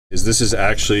This is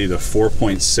actually the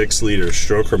 4.6 liter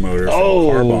stroker motor for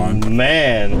carbon. Oh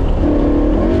man.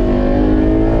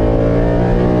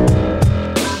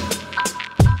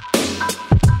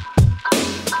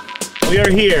 We are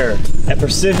here at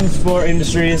Precision Sport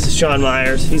Industries. Sean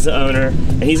Myers, he's the owner,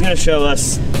 and he's gonna show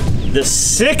us the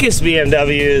sickest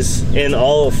BMWs in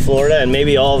all of Florida and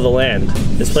maybe all of the land.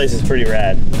 This place is pretty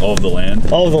rad. All of the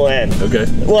land? All of the land. Okay.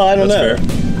 Well, I don't know.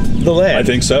 Fair. The land. I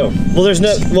think so. Well,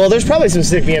 there's probably some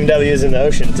sick BMWs in the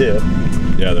ocean too.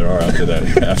 Yeah, there are after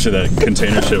that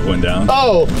container ship went down.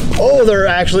 Oh, there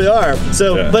actually are.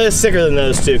 So, yeah. But it's sicker than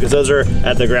those two because those are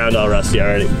at the ground all rusty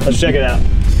already. Let's check it out.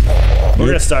 We're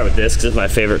gonna start with this because it's my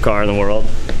favorite car in the world.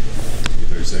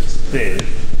 E36. Dude,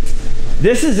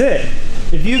 this is it.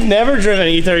 If you've never driven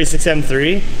an E36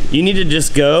 M3, you need to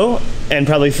just go and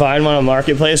probably find one on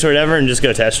Marketplace or whatever and just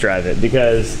go test drive it,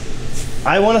 because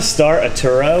I want to start a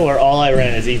Turo where all I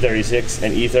rent is E36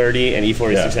 and E30 and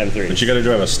E46 M3. But you got to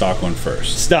drive a stock one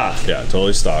first. Stock. Yeah,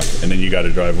 totally stock. And then you got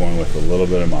to drive one with a little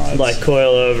bit of mods. Like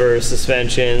coilover,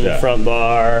 suspension, front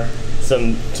bar,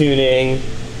 some tuning.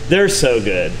 They're so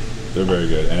good. They're very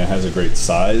good, and it has a great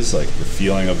size, like the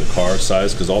feeling of the car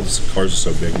size, because all the cars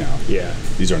are so big now. Yeah.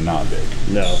 These are not big.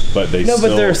 No. But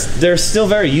but they're still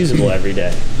very usable every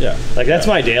day. Yeah. Like that's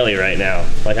my daily right now.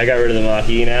 Like I got rid of the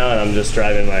Mach-E now, and I'm just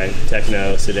driving my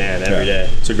Techno sedan every day.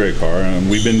 It's a great car, and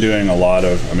we've been doing a lot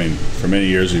of, for many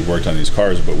years we've worked on these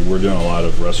cars, but we're doing a lot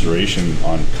of restoration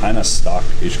on kind of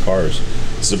stock-ish cars.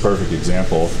 This is a perfect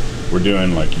example. We're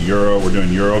doing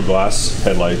Euro glass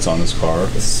headlights on this car.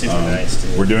 It's super nice,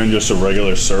 dude. We're doing just a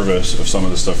regular service of some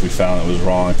of the stuff we found that was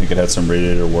wrong. I think it had some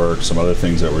radiator work, some other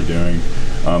things that we're doing.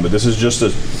 But this is just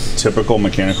a typical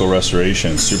mechanical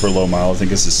restoration, super low mile. I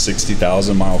think it's a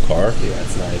 60,000 mile car. Yeah,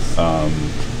 that's nice.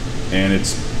 And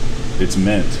it's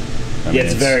mint.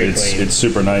 It's very clean. It's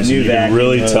super nice. New you can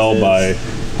really tell by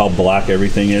how black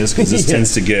everything is, because this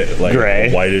tends to get like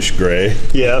gray. Whitish gray.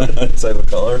 Yeah. Type of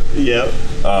color. Yep.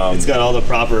 It's got all the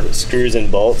proper screws and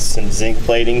bolts and zinc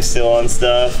plating still on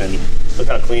stuff, and look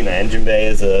how clean the engine bay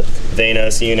is. A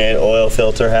Vanos unit, oil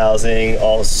filter housing,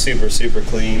 all super, super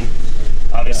clean.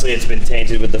 Obviously, it's been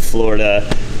tainted with the Florida.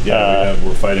 Yeah,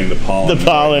 we're fighting the pollen. The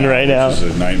pollen right now. Which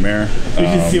is a nightmare. You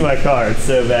can see my car; it's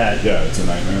so bad. Yeah, it's a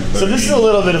nightmare. But so this is a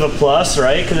little bit of a plus,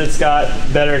 right? Because it's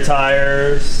got better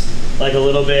tires, like a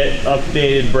little bit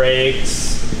updated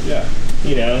brakes. Yeah.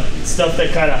 You know, stuff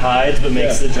that kind of hides but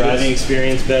makes the driving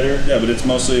experience better. Yeah, but it's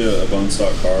mostly a bone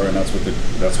stock car, and that's what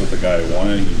the guy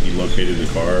wanted. He located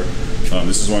the car.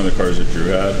 This is one of the cars that Drew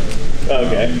had.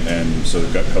 Okay. And so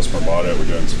the customer bought it. We're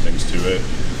doing some things to it.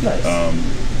 Nice.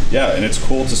 Yeah, and it's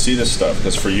cool to see this stuff,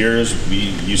 because for years we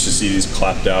used to see these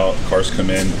clapped out cars come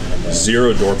in,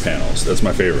 0 door panels. That's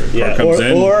my favorite. Yeah, car comes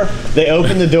in, or they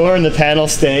open the door and the panel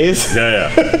stays. Yeah.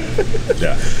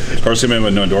 Cars come in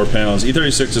with no door panels.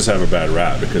 E36s have a bad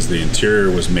rap because the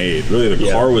interior was made, really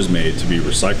the car was made to be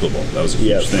recyclable. That was a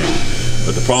huge thing.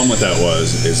 But the problem with that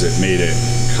is it made it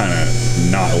kind of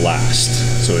not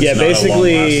last. So it's not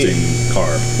basically, a long-lasting car.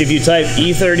 If you type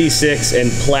E36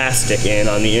 and plastic in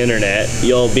on the internet,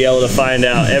 you'll be able to find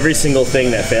out every single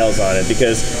thing that fails on it,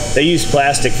 because they use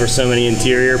plastic for so many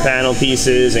interior panel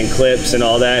pieces and clips and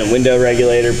all that, and window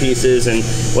regulator pieces, and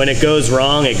when it goes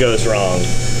wrong, it goes wrong.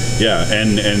 Yeah,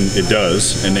 and it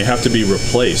does, and they have to be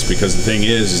replaced, because the thing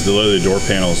is the door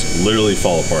panels literally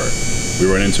fall apart. We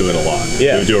run into it a lot.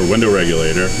 Yeah. We do a window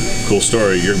regulator. Cool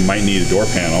story. You might need a door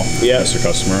panel, Mr.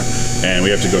 Customer, and we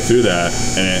have to go through that.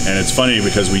 And it's funny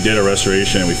because we did a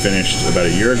restoration and we finished about a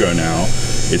year ago now.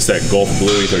 It's that Gulf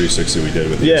Blue E36 that we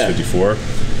did with the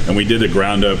S54. And we did the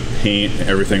ground up paint,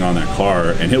 everything on that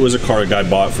car. And it was a car a guy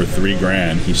bought for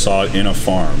 $3,000. He saw it in a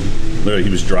farm. Literally, he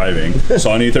was driving,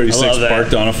 saw an E36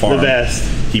 parked on a farm. The best.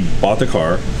 He bought the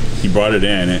car. He brought it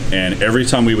in, and every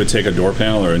time we would take a door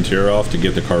panel or interior off to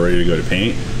get the car ready to go to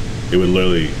paint, it would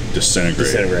literally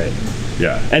disintegrate.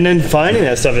 Yeah. And then finding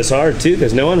that stuff is hard too,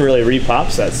 because no one really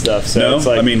repops that stuff. So it's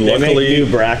like luckily, they make new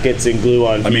brackets and glue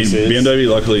on pieces. BMW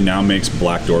luckily now makes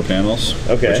black door panels,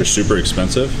 which are super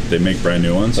expensive. They make brand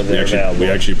new ones. We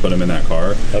actually put them in that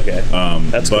car. Okay.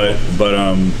 That's cool. But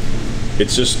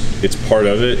it's part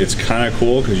of it. It's kind of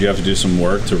cool because you have to do some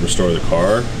work to restore the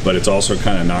car, but it's also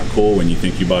kind of not cool when you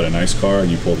think you bought a nice car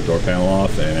and you pull the door panel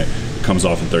off and it comes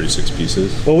off in 36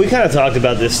 pieces. Well, we kind of talked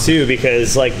about this too,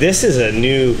 because like this is a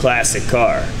new classic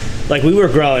car. Like we were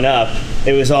growing up,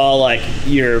 it was all like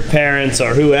your parents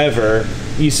or whoever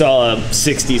you saw a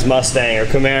 60s Mustang or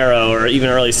Camaro or even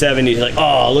early 70s, you're like,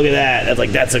 oh, look at that.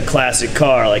 That's a classic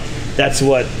car. Like, that's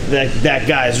what that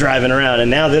guy's driving around. And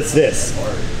now that's this.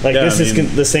 Like, this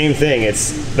is the same thing.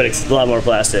 But it's a lot more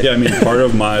plastic. Yeah, I mean, part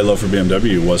of my love for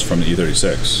BMW was from the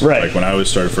E36. Right. Like, when I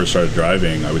first started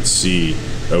driving, I always see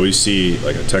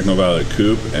like a Technoviolet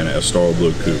coupe and a Starl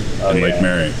Blue coupe in Lake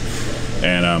Mary.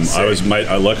 And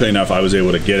luckily enough, I was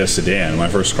able to get a sedan. My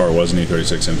first car was an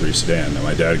E36 M3 sedan that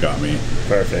my dad got me.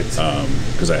 Perfect.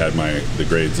 Because I had the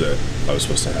grades that I was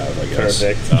supposed to have, I guess.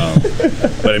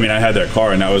 Perfect. But I mean, I had that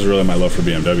car, and that was really my love for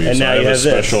BMW. And so now I you have a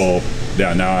special.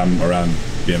 Yeah, now I'm around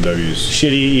BMWs.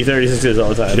 Shitty E36s all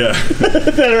the time. Yeah.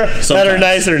 that are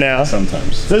nicer now.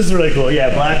 Sometimes. This is really cool.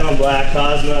 Yeah, black on black,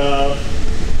 Cosmo.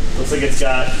 Looks like it's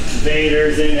got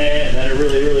Vaders in it that are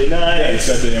really, really nice. Yeah, it's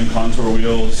got the M Contour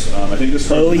wheels. I think this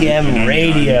car OEM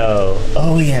radio.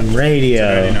 OEM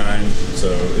radio. It's 99, so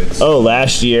it's... Oh,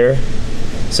 last year.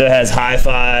 So it has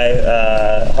hi-fi,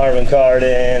 Harman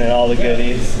Kardon, and all the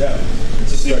goodies. Yeah,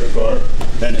 it's a sleeper car.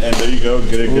 And there you go,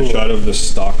 get a good shot of the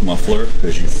stock muffler.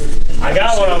 I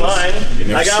got one on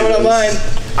mine.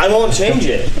 I won't change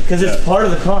it, because it's part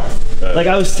of the car. Like,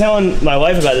 I was telling my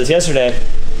wife about this yesterday.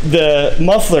 The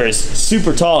muffler is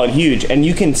super tall and huge, and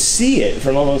you can see it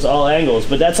from almost all angles,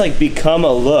 but that's like become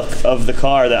a look of the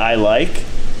car that I like.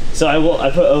 So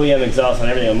I put OEM exhaust on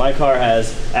everything. My car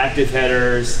has active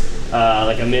headers,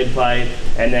 like a mid-pipe,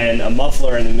 and then a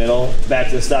muffler in the middle, back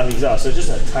to the stock exhaust. So it's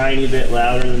just a tiny bit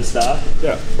louder than stock.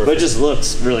 Yeah, perfect. But it just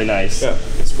looks really nice. Yeah,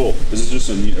 it's cool. This is just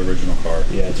a neat original car.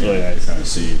 Yeah, it's really nice. To kind of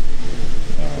see.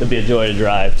 It'll be a joy to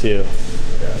drive, too.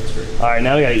 Yeah, that's great. All right,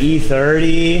 now we got an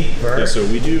E30. Yeah, so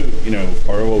we do,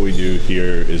 part of what we do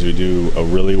here is we do a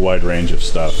really wide range of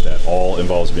stuff that all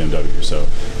involves BMW. So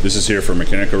this is here for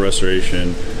mechanical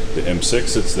restoration. The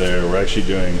M6 that's there, we're actually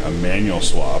doing a manual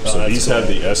swap. So these have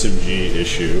the SMG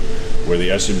issue where the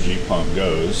SMG pump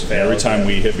goes. And every time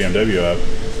we hit BMW up,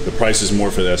 the price is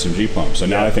more for the SMG pump. So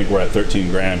now I think we're at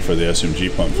 13 grand for the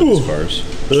SMG pump for these cars.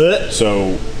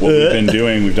 So what we've been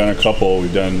doing, we've done a couple,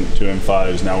 we've done 2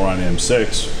 M5s, now we're on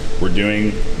M6. We're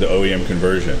doing the OEM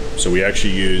conversion. So we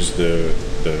actually use the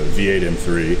V8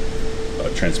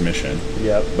 M3 transmission.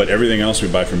 Yep. But everything else we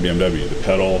buy from BMW, the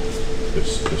pedal,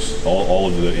 this all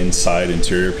of the inside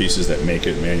interior pieces that make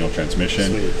it manual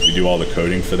transmission. Sweet. We do all the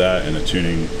coding for that and the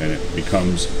tuning, and it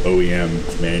becomes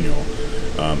OEM manual.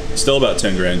 Still about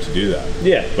 10 grand to do that.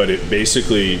 Yeah. But it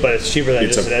basically. But it's cheaper than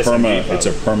just an SMG pump. It's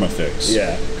a perma fix.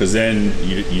 Yeah. Because then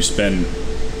you spend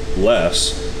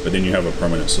less, but then you have a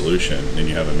permanent solution. Then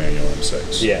you have a manual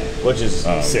M6. Yeah, which is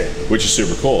sick. Which is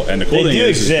super cool. And the cool thing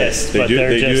is they do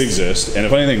exist. And the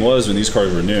funny thing was, when these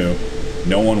cars were new,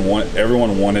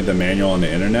 everyone wanted the manual on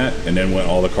the internet, and then when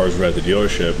all the cars were at the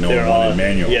dealership, no one wanted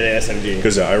manual. Yeah, the SMG.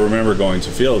 Because I remember going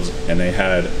to Fields, and they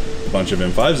had a bunch of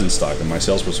M5s in stock, and my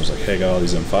salesperson was like, "Hey, I got all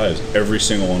these M5s. Every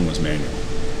single one was manual.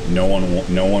 No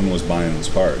one was buying those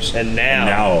cars." And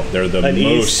now they're the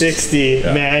most. An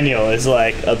E60 manual is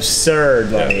like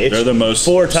absurd money. They're the most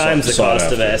 4 times the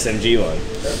cost of an SMG one.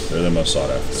 Yeah, they're the most sought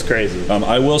after. It's crazy.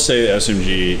 I will say the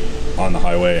SMG on the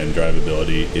highway and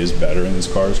drivability is better in these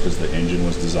cars because the engine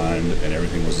was designed and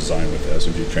everything was designed with the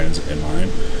SMG Transit in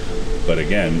mind. But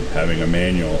again, having a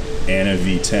manual and a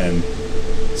V10,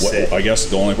 I guess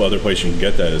the only other place you can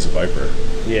get that is a Viper.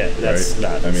 Yeah, that's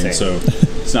not the same. So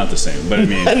it's not the same, but I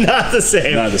mean... not the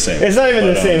same. Not the same. It's not even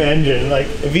the same engine. Like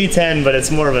a V10, but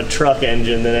it's more of a truck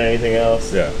engine than anything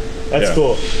else. Yeah. That's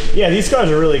cool. Yeah, these cars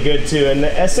are really good too, and the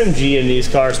SMG in these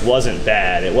cars wasn't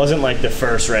bad. It wasn't like the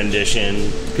first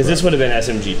rendition, because this would have been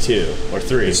SMG 2 or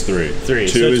 3. It's 3. 3,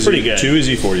 so it's pretty good. 2 is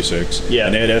E46, yeah.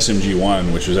 And they had SMG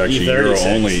 1, which was actually Euro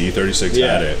only. E36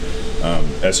 had it.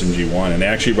 SMG 1, and they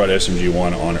actually brought SMG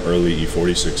 1 on early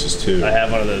E46s too. I have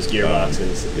one of those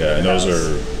gearboxes. Yeah, and those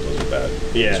are bad.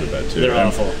 Yeah, those are bad too. They're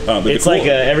awful. It's like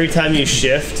every time you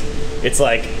shift, it's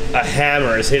like a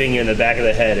hammer is hitting you in the back of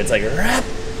the head. It's like rap,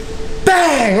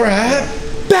 bang, rap,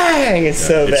 bang. It's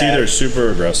so bad. It's either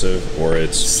super aggressive or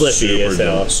it's slippy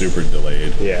super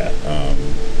delayed. Yeah.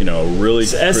 Really.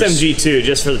 So SMG 2,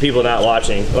 just for the people not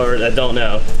watching or that don't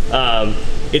know,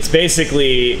 it's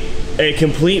basically a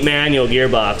complete manual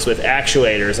gearbox with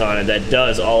actuators on it that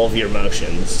does all of your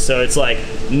motions. So it's like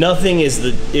nothing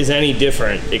is any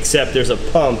different except there's a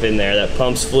pump in there that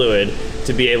pumps fluid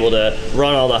to be able to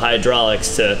run all the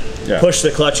hydraulics to push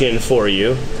the clutch in for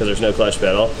you, because there's no clutch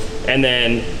pedal, and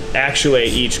then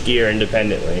actuate each gear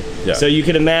independently. Yeah. So you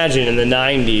could imagine in the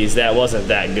 90s that wasn't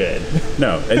that good.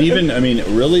 No, and even, I mean,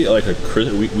 really like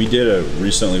recently we did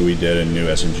a new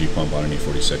SMG pump on an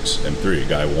E46 M3. A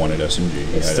guy wanted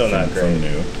SMG. It's still not great. From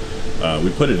new.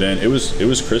 We put it in. It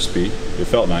was crispy. It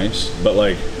felt nice, but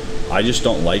like I just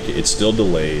don't like it. It's still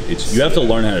delayed. You have to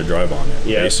learn how to drive on it,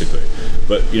 basically.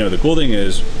 But you know, the cool thing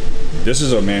is, this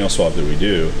is a manual swap that we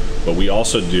do, but we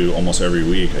also do almost every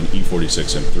week an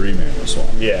E46 M3 manual swap.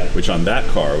 Yeah. Which on that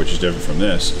car, which is different from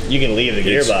this, you can leave the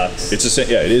gearbox. It's the same.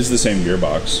 Yeah, it is the same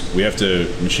gearbox. We have to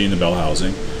machine the bell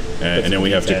housing, and then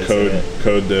we have to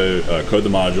code the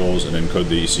modules and then code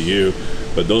the ECU.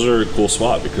 But those are a cool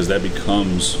swap because that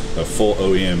becomes a full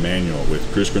OEM manual with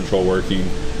cruise control working,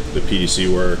 the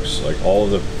PDC works, like all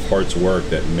of the parts work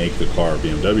that make the car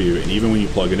BMW. And even when you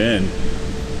plug it in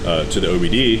to the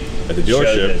OBD at the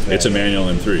dealership, it's a manual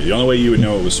M3. The only way you would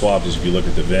know it was swapped is if you look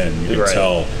at the VIN. You can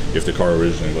tell if the car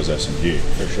originally was SMG.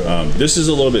 For sure. This is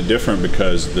a little bit different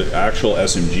because the actual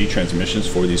SMG transmissions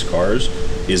for these cars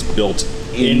is built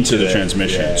into the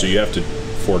transmission. Yeah. So you have to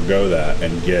forego that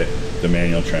and get the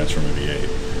manual transfer from a V8.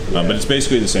 But it's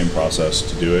basically the same process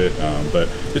to do it. But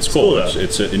it's cool.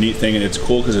 It's a neat thing, and it's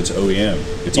cool because it's OEM.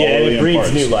 It's all OEM it breathes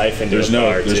parts. New life into there's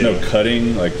no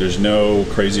cutting, like there's no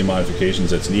crazy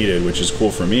modifications that's needed, which is cool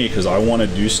for me because I want to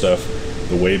do stuff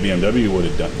the way BMW would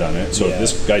have done it. So if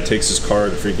this guy takes his car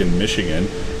to freaking Michigan,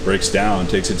 breaks down,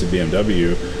 takes it to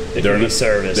BMW,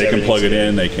 they can plug it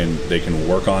in. They can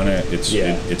work on it. It's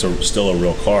still a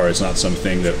real car. It's not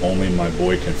something that only my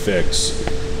boy can fix.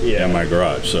 In my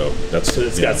garage, so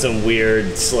it's got some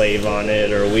weird slave on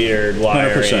it, or weird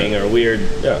wiring, 100%. Or weird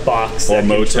box, or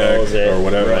Motec, or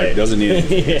whatever. Like, doesn't need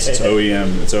it. It's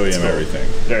OEM. It's OEM cool. Everything.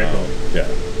 Very cool. Yeah.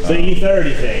 So the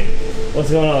E30 thing. What's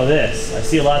going on with this? I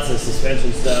see lots of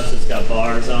suspension stuff. So it's got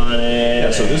bars on it. Yeah.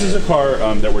 So this is a car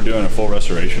that we're doing a full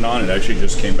restoration on. It actually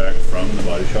just came back from the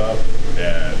body shop,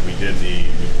 and we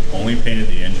only painted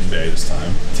the engine bay this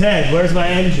time. Ted, where's my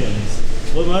engines?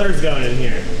 What motor's going in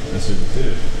here?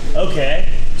 S52. Okay.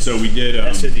 So we did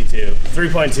S52,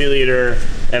 3.2 liter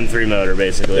M3 motor,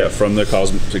 basically. Yeah, from the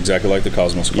Cosmos, exactly like the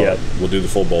Cosmos car. Yep. We'll do the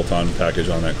full bolt-on package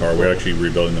on that car. We're actually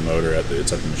rebuilding the motor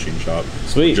it's at the machine shop.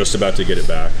 Sweet. We're just about to get it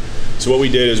back. So what we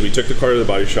did is we took the car to the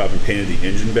body shop and painted the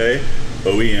engine bay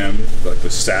OEM, like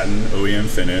the satin OEM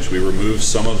finish. We removed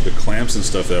some of the clamps and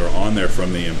stuff that are on there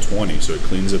from the M20, so it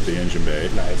cleans up the engine bay.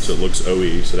 Nice. So it looks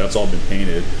OE. So that's all been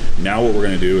painted. Now what we're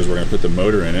going to do is we're going to put the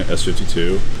motor in it,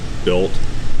 S52, built,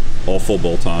 all full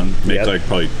bolt-on. Make like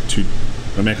probably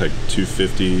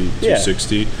 250,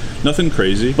 260. Nothing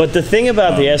crazy. But the thing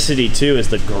about the S52 is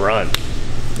the grunt.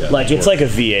 Yeah, like it's like a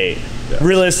V8. Yeah.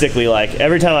 Realistically, like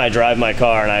every time I drive my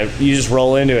car and you just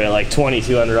roll into it at like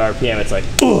 2,200 RPM, it's like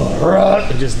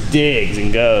it just digs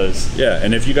and goes. Yeah,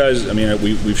 and if you guys, I mean,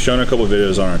 we've shown a couple of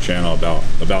videos on our channel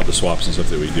about the swaps and stuff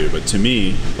that we do, but to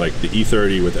me, like the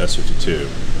E30 with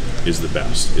S52 is the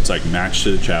best. It's like matched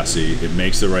to the chassis. It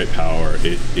makes the right power.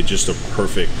 It's just a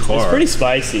perfect car. It's pretty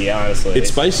spicy, honestly. It's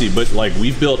spicy, but like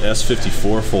we've built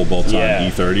S54 full bolt-on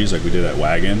E30s, like we did at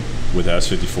Wagon with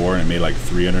S54, and it made like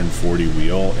 340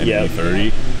 wheel and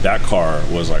E30. That car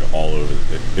was like all over.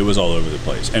 It was all over the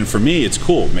place. And for me, it's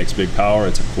cool. It makes big power.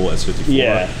 It's a cool S54.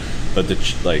 Yeah. But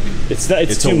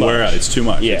it's too much. Wear out. It's too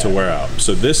much. Yeah. It's a wear out.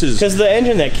 So this is because the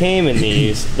engine that came in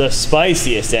these, the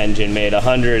spiciest engine made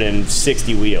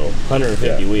 160 wheel,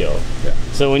 150 wheel. Yeah.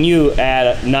 So when you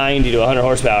add 90 to 100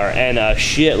 horsepower and a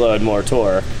shitload more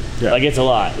torque, like it's a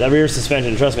lot. That rear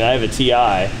suspension, trust me, I have a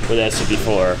TI with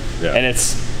S54, and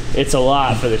it's a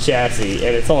lot for the chassis,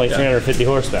 and it's only 350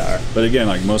 horsepower. But again,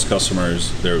 like most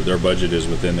customers, their budget is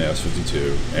within the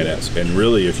S52, and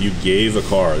really, if you gave a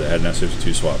car that had an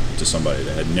S52 swap to somebody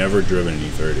that had never driven an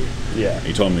E30, and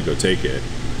you told them to go take it,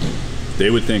 they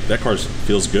would think that car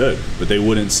feels good, but they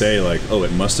wouldn't say like, oh,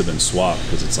 it must have been swapped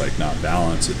because it's like not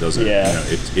balanced. It doesn't. You know,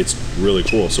 it's really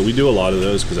cool. So we do a lot of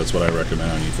those because that's what I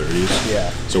recommend on E30s. Yeah.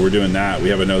 So we're doing that. We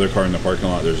have another car in the parking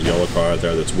lot. There's a yellow car out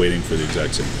there that's waiting for the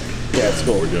exact same thing. Yeah, it's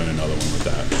cool. We're doing another one with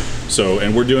that. So,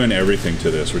 and we're doing everything to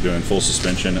this. We're doing full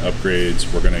suspension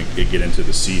upgrades. We're going to get into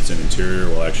the seats and interior.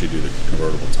 We'll actually do the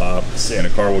convertible top. And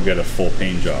the car will get a full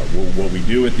paint job. What we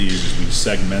do with these is we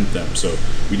segment them. So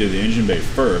we did the engine bay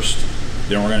first,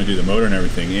 then we're going to do the motor and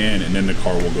everything in, and then the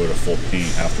car will go to full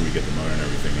paint after we get the motor and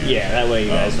everything in. Yeah, that way you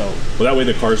guys don't. Well, that way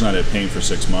the car's not at paint for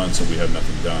 6 months and we have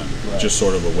nothing done. Right. Just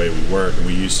sort of a way we work. And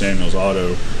we use Samuel's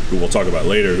Auto, who we'll talk about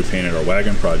later, who painted our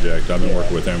Wagon project. I've been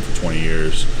working with them for 20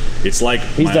 years. It's like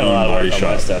he's my done own a lot of body work shop.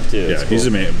 On my stuff too. Yeah, he's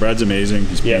amazing. Brad's amazing.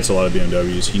 He paints a lot of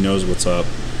BMWs. He knows what's up.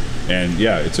 And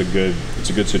yeah, it's a good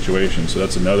situation. So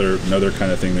that's another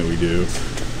kind of thing that we do.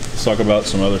 Let's talk about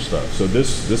some other stuff. So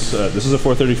this is a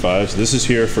 435. So this is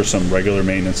here for some regular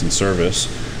maintenance and service.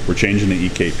 We're changing the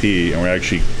EKP, and we're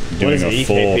actually doing a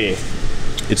full.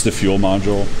 EKP? It's the fuel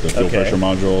module, the fuel pressure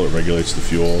module. It regulates the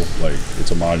fuel. Like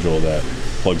it's a module that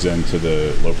plugs into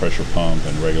the low pressure pump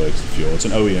and regulates the fuel. It's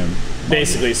an OEM module.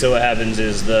 Basically, so what happens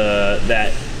is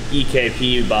that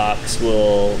EKP box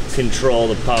will control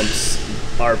the pump's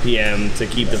RPM to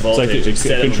keep the voltage.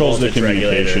 It controls the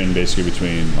communication basically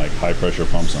between like high pressure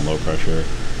pumps and low pressure.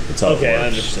 It's how it works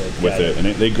understood. with it,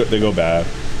 and they go bad.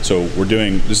 So we're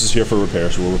doing, this is here for repair,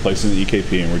 so we're replacing the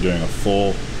EKP and we're doing a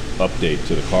full update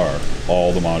to the car.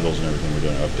 All the modules and everything we're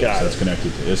doing updates. So that's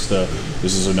connected to ISTA.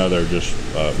 This is another just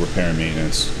repair and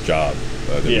maintenance job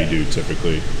that we do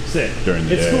typically during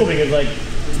the day. It's cool because like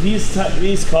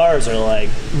these cars are like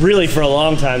really for a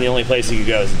long time the only place you could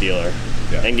go is a dealer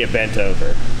and get bent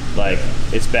over. Like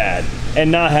it's bad. And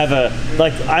not have a,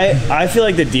 like, I feel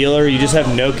like the dealer, you just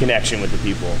have no connection with the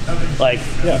people. Like,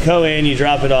 you go in, you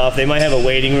drop it off, they might have a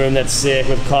waiting room that's sick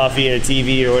with coffee and a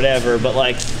TV or whatever, but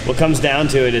like, what comes down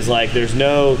to it is like, there's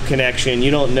no connection,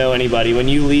 you don't know anybody. When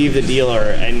you leave the dealer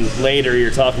and later you're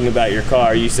talking about your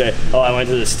car, you say, oh, I went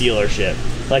to the dealership.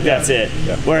 Like, that's it.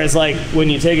 Whereas like, when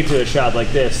you take it to a shop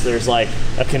like this, there's like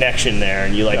a connection there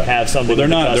and you like have something Well,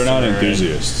 they're not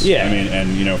enthusiasts. And, I mean, and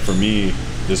you know, for me,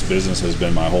 this business has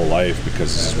been my whole life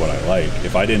because this is what I like.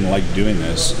 If I didn't like doing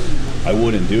this, I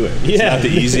wouldn't do it. It's not the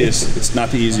easiest. It's not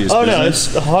the easiest. Oh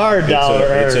business. No, it's hard dollar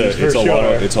earnings for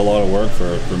sure. It's a lot of work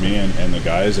for me and the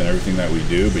guys and everything that we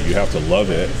do. But you have to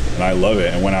love it, and I love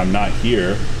it. And when I'm not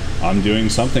here, I'm doing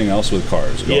something else with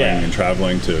cars, going and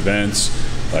traveling to events,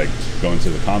 like going to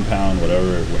the compound, whatever.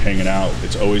 We're hanging out.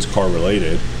 It's always car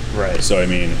related. Right. So I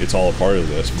mean, it's all a part of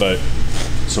this, but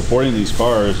supporting these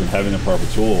cars and having the proper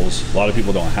tools, a lot of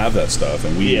people don't have that stuff,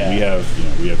 and we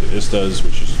have we have the ISTAs,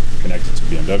 which is connected to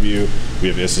BMW. We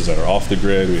have ISTAs that are off the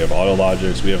grid. We have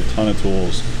Autologics. We have a ton of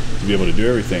tools to be able to do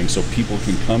everything, so people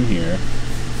can come here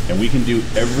and we can do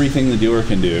everything the dealer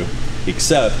can do,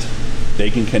 except they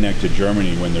can connect to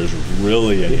Germany when there's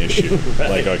really an issue,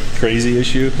 like a crazy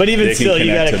issue. But even still,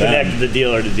 you got to connect the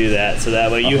dealer to do that, so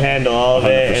that way you handle all of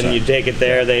it, 100%. And you take it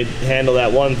there. They handle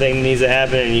that one thing that needs to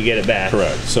happen, and you get it back.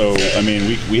 Correct. So I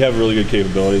mean, we have really good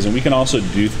capabilities, and we can also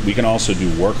do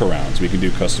workarounds. We can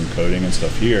do custom coding and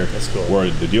stuff here. That's cool. Where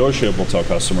the dealership will tell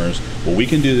customers, well, we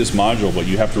can do this module, but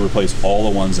you have to replace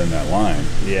all the ones in that line.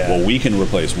 Well, we can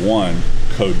replace one,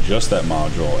 code just that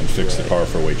module, and fix the car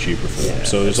for way cheaper for them.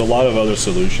 So there's a lot of other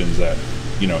solutions that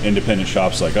independent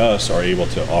shops like us are able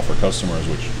to offer customers,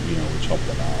 which help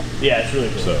them out. Yeah, it's really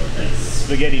cool. So it's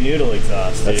spaghetti noodle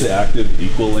exhaust. That's the active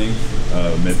equal length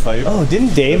mid pipe. Oh,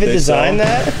 didn't David design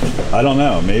that? I don't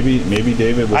know. Maybe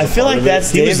David was. I feel like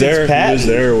that's David's patent. He was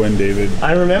there when David.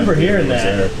 I remember hearing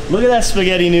that. Look at that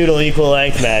spaghetti noodle equal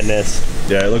length madness.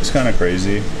 Yeah, it looks kind of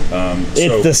crazy.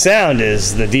 The sound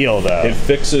is the deal, though. It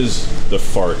fixes the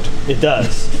fart. It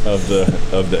does. of the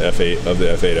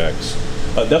F8X.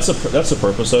 That's the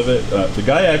purpose of it. The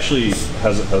guy actually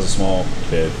has a small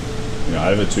kid. I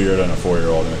have a 2-year-old and a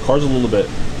 4-year-old, and the car's a little bit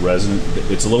resonant.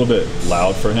 It's a little bit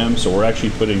loud for him, so we're actually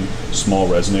putting small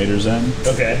resonators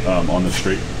in. On the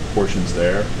straight portions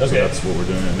there. So that's what we're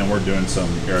doing, and then we're doing some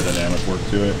aerodynamic work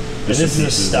to it. This is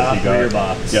a stock rear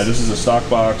box. Yeah, this is a stock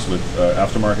box with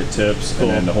aftermarket tips, and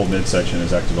then the whole midsection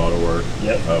is Active Auto work.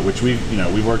 Which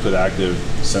we've worked with Active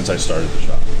since I started the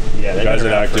shop. Yeah, the guys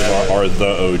at Active are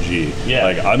the OG. Yeah,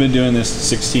 like I've been doing this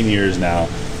 16 years now.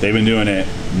 They've been doing it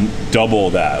double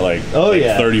that,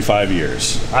 35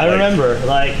 years. I remember,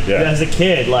 as a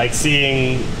kid,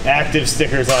 seeing Active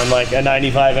stickers on a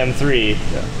 95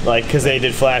 M3, because they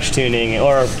did flash tuning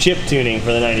or chip tuning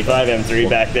for the 95 M3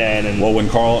 back then. And when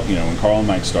Carl and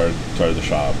Mike started the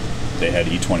shop, they had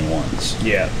E21s.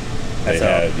 Yeah. They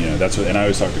had, that's what, and I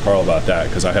always talk to Carl about that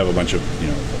because I have a bunch of,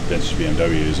 vintage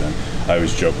BMWs, and I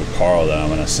always joke with Carl that I'm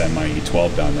going to send my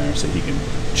E12 down there so he can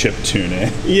chip tune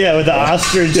it. Yeah, with the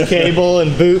ostrich cable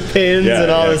and boot pins and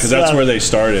all this stuff. Because that's where they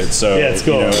started. So, it's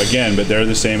cool. Again, but they're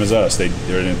the same as us. They're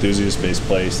an enthusiast-based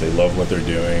place. They love what they're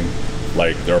doing.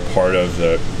 They're part of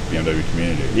the BMW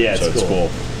community. Yeah, so it's cool.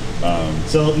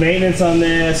 So maintenance on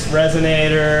this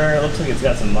resonator. It looks like it's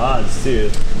got some mods too.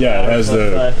 Yeah, it has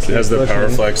the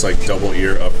PowerFlex double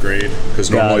ear upgrade because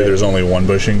normally there's only one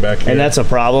bushing back here. And that's a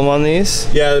problem on these?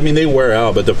 Yeah, I mean they wear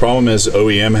out, but the problem is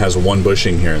OEM has one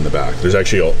bushing here in the back. There's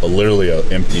actually literally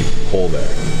an empty hole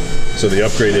there. So the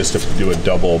upgrade is to do a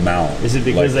double mount. Is it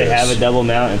because they have a double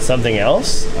mount and something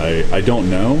else? I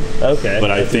don't know. Okay. But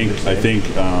I think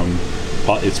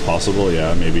it's possible,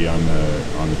 yeah, maybe on the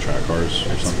track cars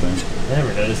or something. I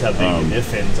never noticed how big the diff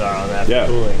fins are on that for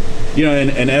cooling.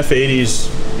 And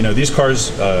F80s, these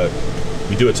cars,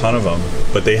 we do a ton of them,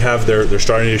 but they're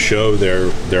starting to show their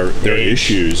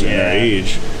issues and their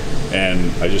age.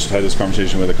 And I just had this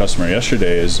conversation with a customer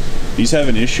yesterday. Is these have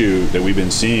an issue that we've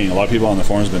been seeing. A lot of people on the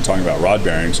forums have been talking about rod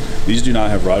bearings. These do not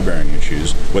have rod bearing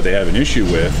issues. What they have an issue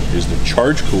with is the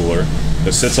charge cooler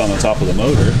that sits on the top of the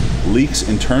motor leaks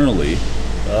internally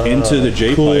into the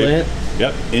J pipe.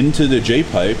 Yep, into the J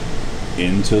pipe,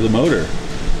 into the motor.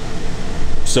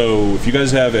 So if you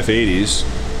guys have F80s,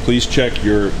 please check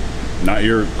not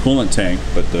your coolant tank,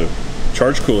 but the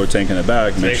charge cooler tank in the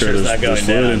back. Make sure there's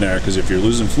fluid in there, because if you're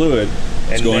losing fluid,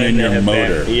 it's going in your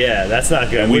motor. Yeah, that's not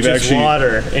good. Which is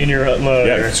water in your motor.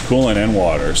 Yeah, it's coolant and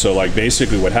water. So like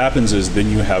basically what happens is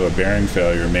then you have a bearing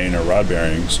failure, main or rod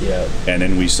bearings, and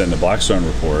then we send the Blackstone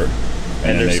report,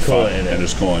 and then there's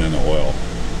coolant in the oil.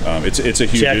 It's a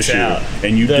huge issue,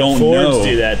 and you don't know. Fords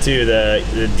do that too.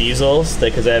 The diesels,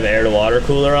 because they have air to water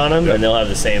cooler on them, and they'll have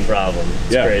the same problem.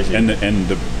 It's crazy. And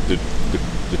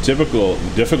the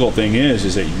difficult thing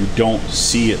is that you don't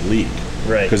see it leak,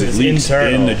 right? Because it leaks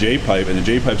in the J pipe, and the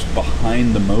J pipe's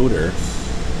behind the motor.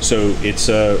 So it's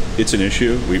an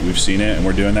issue. We've seen it, and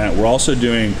we're doing that. We're also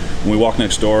doing, when we walk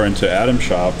next door into Adam's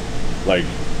shop, like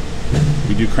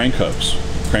we do crank hubs.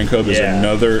 Crank hub is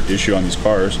another issue on these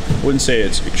cars. I wouldn't say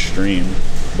it's extreme,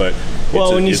 but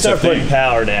when you start putting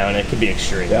power down, it could be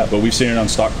extreme. Yeah, but we've seen it on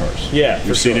stock cars. Yeah,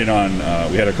 we've seen it on.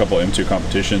 We had a couple M2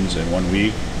 competitions in 1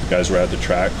 week. The guys were at the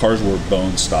track. Cars were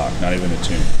bone stock, not even a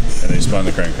tune, and they spun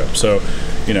the crank hub. So,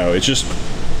 it's just,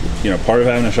 part of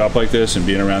having a shop like this and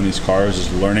being around these cars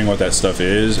is learning what that stuff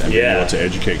is and being able to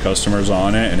educate customers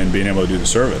on it, and then being able to do the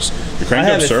service. The crank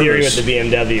hub service. I have a theory with the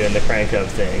BMW and the crank hub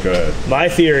thing. Go ahead. My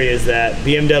theory is that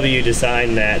BMW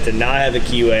designed that to not have a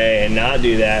keyway and not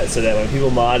do that, so that when people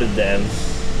modded them,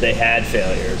 they had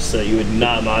failures, so that you would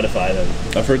not modify them.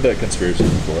 I've heard that conspiracy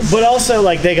before. But also,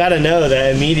 like, they got to know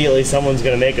that immediately someone's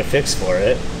going to make a fix for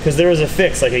it, because there was a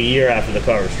fix like a year after the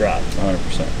car was dropped.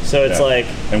 100%. So it's like...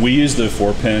 And we use the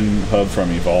 4-pin hub from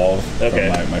Evolve,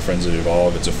 from my friends at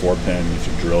Evolve. It's a 4-pin. You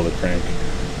should drill the crank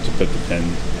to put the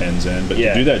pins in. But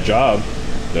to do that job,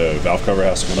 the valve cover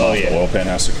has to come off, the oil pan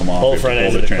has to come off, whole front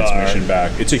end pull of the the transmission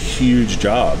back. It's a huge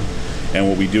job. And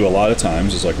what we do a lot of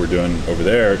times is like we're doing over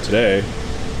there today,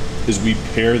 is we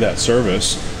pair that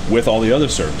service with all the other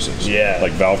services. Yeah.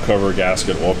 Like valve cover,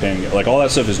 gasket, oil pan, like all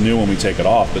that stuff is new when we take it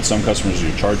off, but some customers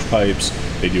do charge pipes,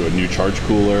 they do a new charge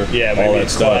cooler, all that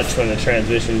stuff. Clutch when the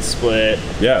transmission's split.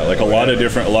 Yeah, like a lot of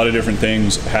different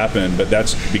things happen, but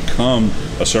that's become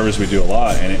a service we do a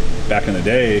lot. And back in the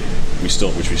day,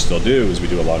 which we still do, is we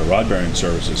do a lot of rod bearing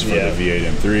services for the V8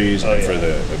 M3s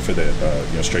and for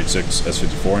the straight 6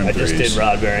 S54 M3s. I just did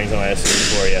rod bearings on my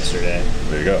S54 yesterday.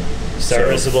 There you go.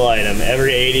 Serviceable item.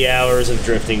 Every 80 hours of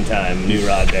drifting time, new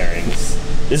rod bearings.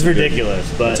 This is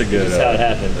ridiculous, but that's how it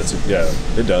happens.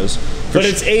 It does.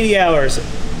 It's 80 hours.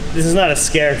 This is not a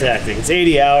scare tactic. It's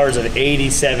 80 hours of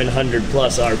 8,700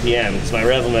 plus RPM, because my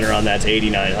rev limiter on that's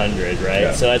 8,900, right?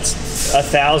 Yeah. So that's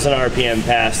 1,000 RPM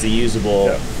past the usable,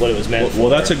 what it was meant for. Well,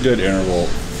 that's a good interval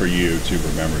for you to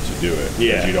remember to do it.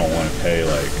 Because you don't want to pay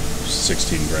like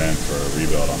 16 grand for a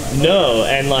rebuild on that. No,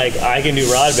 and like I can do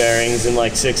rod bearings in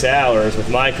like 6 hours with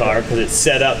my car because it's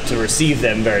set up to receive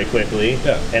them very quickly.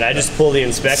 And I just pull the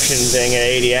inspection thing at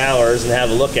 80 hours and have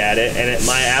a look at it, and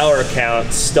my hour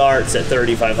count starts at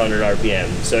 3,500 RPM.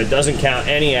 So it doesn't count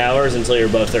any hours until you're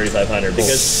above 3,500,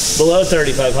 because below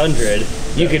 3,500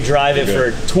 you could drive it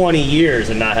for 20 years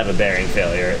and not have a bearing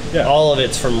failure. All of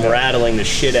it's from rattling the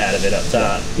shit out of it up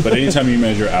top. But anytime you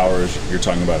measure hours, you're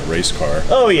talking about a race car.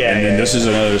 Oh yeah. And then this is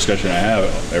another discussion I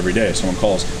have every day. Someone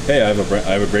calls, hey, I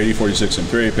have a great E46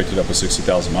 M3, picked it up with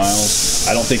 60,000 miles.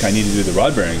 I don't think I need to do the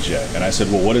rod bearings yet. And I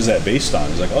said, well, what is that based on?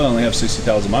 He's like, oh, I only have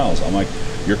 60,000 miles. I'm like,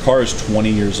 your car is 20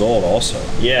 years old also.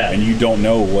 Yeah. And you don't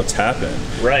know what's happened.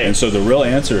 Right. And so the real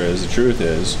answer is, the truth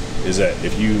is that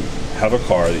if you have a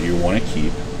car that you want to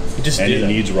keep and it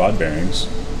needs rod bearings,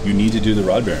 you need to do the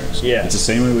rod bearings. Yeah. It's the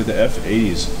same way with the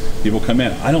F80s. People come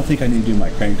in, I don't think I need to do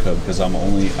my crank hub because I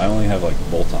only have like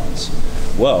bolt-ons.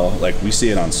 Well, like we see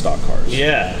it on stock cars.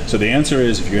 Yeah. So the answer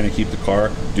is, if you're going to keep the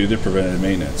car, do the preventative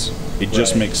maintenance. It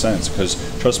just makes sense, because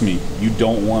trust me, you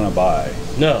don't want to buy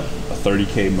a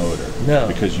 30K motor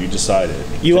because you decided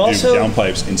to do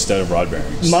downpipes instead of rod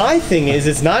bearings. My thing is,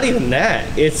 it's not even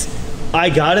that. It's, I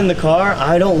got in the car,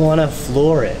 I don't want to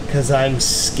floor it because I'm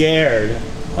scared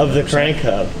of the crank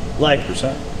hub. Like,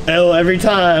 100%. Oh, every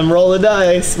time, roll the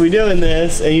dice, we doing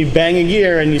this, and you bang a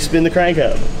gear and you spin the crank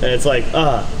hub. And it's like,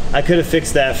 I could have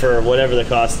fixed that for whatever the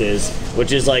cost is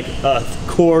which is like a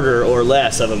quarter or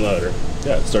less of a motor.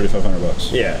 Yeah, it's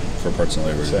 $3,500. Yeah, for parts and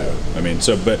labor. So. I mean,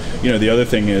 but you know, the other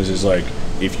thing is like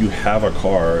if you have a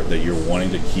car that you're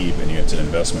wanting to keep and it's an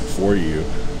investment for you,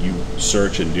 you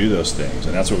search and do those things,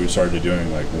 and that's what we started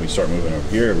doing. Like when we start moving over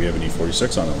here, we have an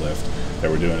E46 on the lift that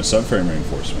we're doing a subframe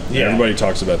reinforcement. Yeah. And everybody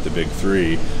talks about the big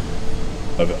three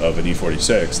of an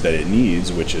E46 that it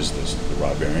needs, which is the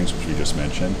rod bearings, which we just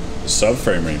mentioned, the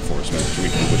subframe reinforcement,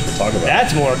 which we'll talk about.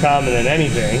 That's more common than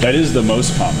anything. That is the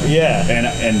most common. Yeah.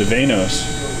 And the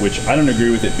Vanos, which I don't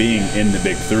agree with it being in the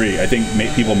big three. I think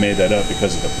people made that up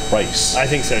because of the price. I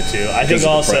think so too. I think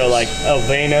also like a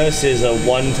Vanos is a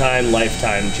one-time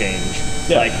lifetime change.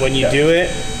 Yeah. Like when you do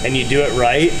it and you do it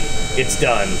right, it's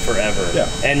done forever. Yeah.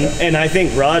 And I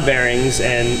think rod bearings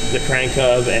and the crank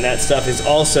hub and that stuff is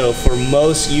also for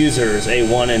most users a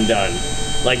one and done.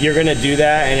 Like you're gonna do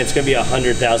that and it's gonna be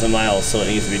 100,000 miles, so it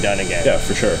needs to be done again. Yeah,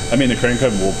 for sure. I mean, the crank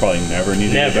hub will probably never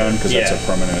need to be done because that's a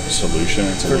permanent solution.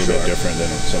 It's a little bit different than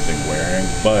something wearing,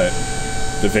 but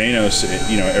the Vanos,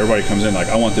 you know, everybody comes in like,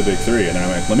 I want the big three, and I'm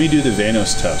like, let me do the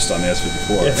Vanos test on the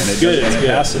S54, and it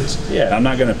passes. Yeah. And I'm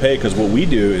not going to pay because what we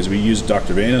do is we use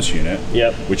Dr. Vanos unit,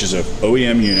 which is an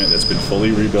OEM unit that's been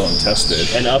fully rebuilt and tested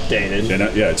and updated.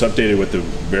 And yeah, it's updated with the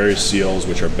various seals,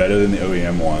 which are better than the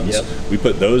OEM ones. We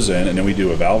put those in, and then we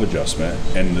do a valve adjustment,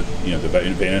 and the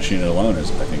Vanos unit alone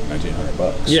is I think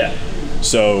 $1,900. Yeah.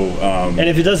 So. And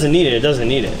if it doesn't need it, it doesn't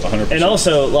need it. 100%. And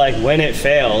also, like when it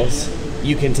fails,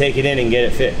 you can take it in and get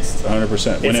it fixed.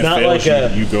 100%. When it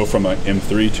fails, you go from an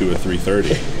M3 to a 330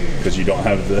 because you don't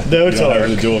have the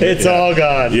dual. It's all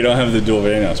gone. You don't have the dual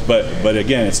Vanos. But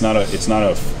again, it's not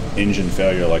a engine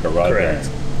failure like a rod bearing.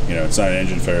 You know, it's not an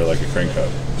engine failure like a crank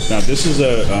hub. Now this is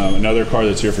another car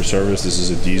that's here for service. This is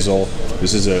a diesel.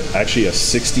 This is actually a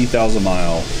 60,000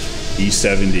 mile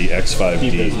E70 X5D.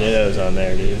 Keep those nittos on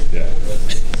there, dude. Yeah.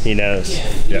 He knows.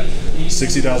 Yeah.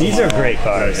 60,000 These are great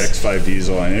cars. X5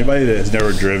 diesel, and anybody that has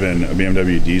never driven a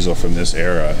BMW diesel from this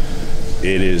era,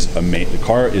 it is amazing. The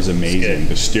car is amazing.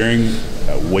 The steering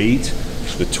weight,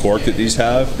 the torque that these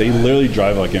have, they literally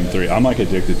drive like M3. I'm like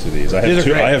addicted to these. I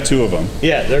have two of them.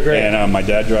 Yeah, they're great. And my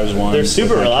dad drives one. They're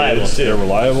super reliable too. They're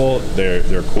reliable.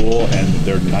 They're cool, and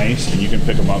they're nice. And you can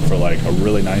pick them up for like a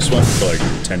really nice one for like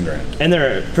 10 grand. And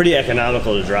they're pretty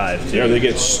economical to drive too. Yeah, they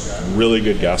get really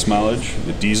good gas mileage.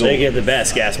 The diesel. They get the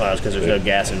best gas mileage because there's no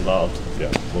gas involved.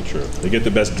 Yeah, well, true. They get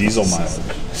the best diesel mileage.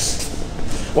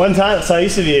 One time, so I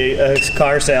used to be a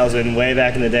car salesman way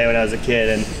back in the day when I was a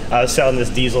kid, and I was selling this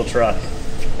diesel truck.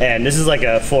 And this is like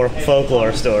a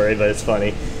folklore story, but it's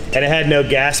funny. And it had no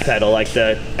gas pedal. Like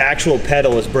the actual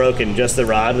pedal was broken, just the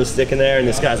rod was sticking there. And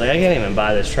this guy's like, I can't even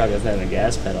buy this truck that's not a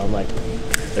gas pedal. I'm like,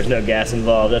 there's no gas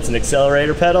involved. That's an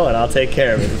accelerator pedal, and I'll take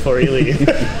care of it before you leave.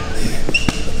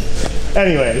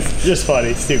 Anyways, just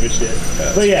funny, stupid shit.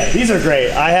 But yeah, these are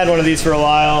great. I had one of these for a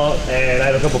while, and I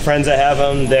have a couple friends that have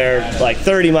them. They're like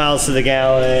 30 miles to the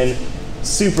gallon.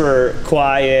 Super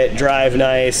quiet, drive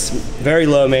nice, very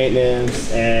low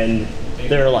maintenance, and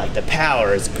they're like, the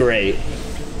power is great.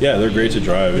 Yeah, they're great to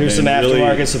drive. There's some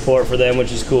aftermarket support for them,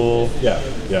 which is cool. Yeah,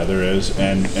 there is,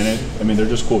 and I mean, they're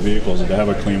just cool vehicles. To have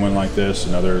a clean one like this,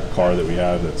 another car that we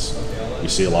have you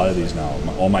see a lot of these now.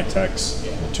 All my techs,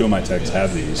 two of my techs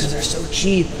have these. Because they're so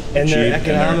cheap, and they're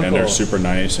economical. And they're super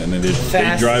nice, and then they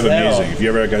drive amazing. If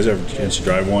you guys have a chance to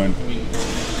drive one,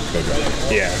 go drive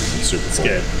it. Yeah, it's super cool. It's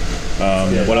good.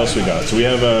 What else we got? So we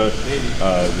have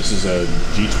this is a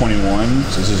G21.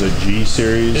 So this is a G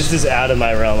series. This is out of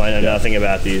my realm. I know nothing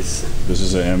about these. This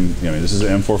is this is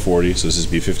an M440. So this is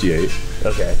B58.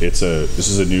 Okay. This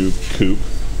is a new coupe.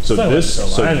 So this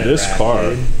car,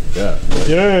 dude.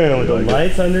 With the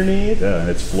lights underneath. Yeah, and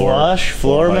it's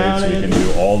floor mounted. We can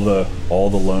do all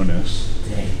the lowness.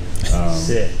 Dang.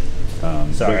 Sick.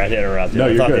 Sorry, I had to interrupt you. No,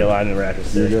 I thought good. the alignment rack was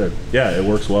sick. You're good. Yeah, it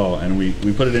works well, and we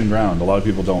put it in ground. A lot of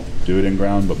people don't do it in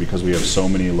ground, but because we have so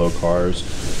many low cars,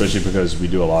 especially because we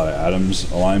do a lot of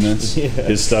Adams alignments,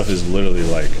 his stuff is literally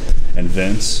like, and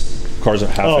Vince, cars are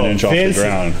half an inch off the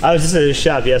ground. I was just at his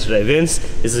shop yesterday. Vince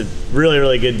is a really,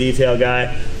 really good detail guy.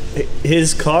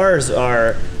 His cars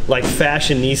are like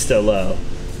fashionista low.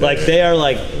 Like they are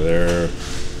like...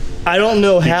 I don't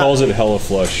know how... He calls it hella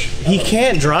flush. He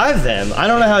can't drive them. I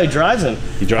don't know how he drives them.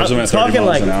 He drives them at 30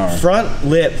 miles an hour. Front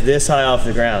lip this high off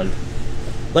the ground.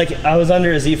 Like, I was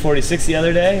under his E46 the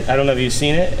other day. I don't know if you've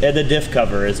seen it. The diff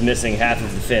cover is missing half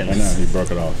of the fins. I know, he broke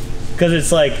it off. Because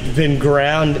it's like been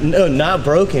ground... No, not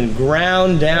broken.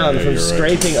 Ground down from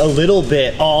scraping a little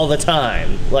bit all the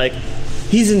time. Like,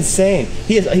 he's insane.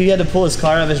 He had to pull his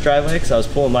car out of his driveway because I was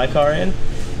pulling my car in.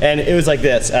 And it was like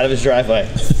this, out of his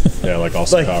driveway. Yeah, like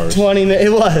Austin like Powers. 20 minutes.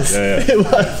 It was. Yeah. It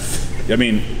was. I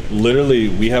mean, literally,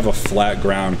 we have a flat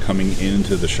ground coming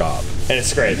into the shop. And it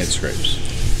scrapes. And it scrapes.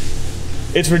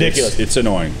 It's ridiculous. It's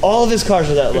annoying. All of his cars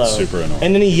are that low. It's super annoying.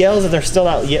 And then he yells that they're still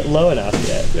not yet low enough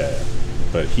yet. Yeah.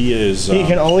 But he is... he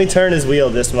can only turn his wheel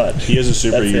this much. He is a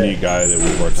super unique guy that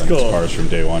we've worked on his cars from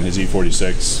day one. His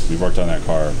E46, we've worked on that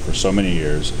car for so many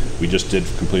years. We just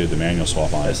completed the manual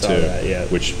swap on it too. That, yeah.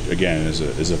 Which, again, is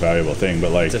a valuable thing.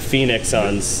 But like, it's a Phoenix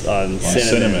on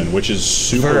cinnamon. Which is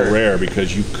super rare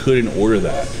because you couldn't order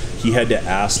that. He had to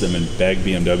ask them and beg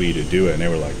BMW to do it, and they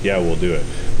were like, yeah, we'll do it.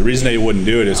 The reason they wouldn't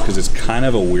do it is because it's kind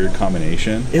of a weird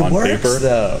combination on paper,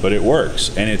 though. But it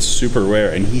works, and it's super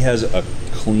rare. And he has a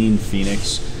clean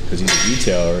Phoenix because he's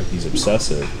a detailer, he's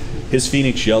obsessive. His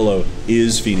Phoenix yellow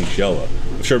is Phoenix yellow.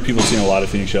 I'm sure people have seen a lot of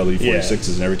Phoenix yellow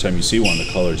E46s, and every time you see one, the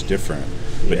color is different.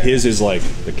 But his is like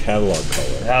the catalog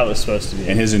color. How it was supposed to be.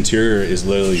 And his interior is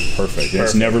literally perfect.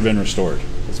 It's never been restored.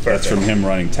 It's perfect. That's from him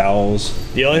running towels.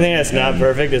 The only thing that's not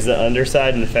perfect is the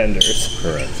underside and the fenders.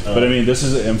 Correct. But I mean, this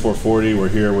is an M440. We're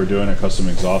here. We're doing a custom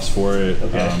exhaust for it.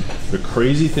 Okay. The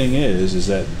crazy thing is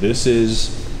that this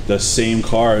is the same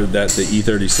car that the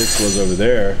E36 was over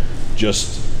there,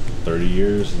 just 30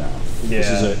 years now. Yeah.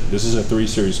 This is a 3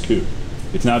 Series coupe.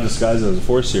 It's now disguised as a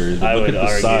 4 Series, but look at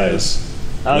the size.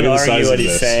 I would argue what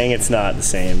he's saying. It's not the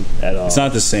same at all. It's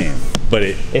not the same, but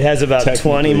it has about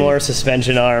 20 more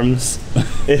suspension arms.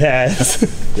 It has.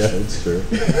 Yeah, it's true.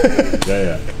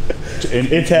 Yeah.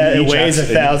 It weighs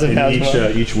 1,000 pounds more.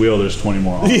 Each wheel, there's 20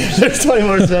 more arms. Yeah, there's 20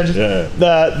 more suspension. Yeah.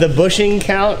 The bushing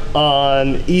count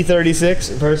on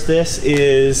E36 versus this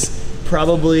is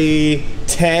probably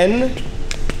 10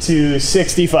 to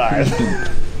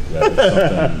 65.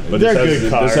 Yeah, but they're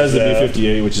good cars. This has the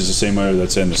B58, which is the same motor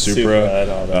that's in the Supra.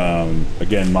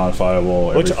 Again,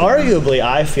 modifiable. Which arguably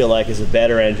I feel like is a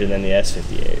better engine than the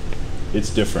S58. It's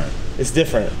different. It's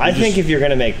different. I think if you're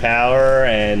going to make power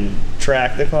and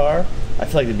track the car, I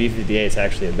feel like the B58 is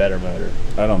actually a better motor.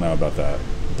 I don't know about that,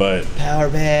 but power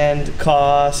band,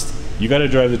 cost. You got to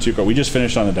drive the two cars. We just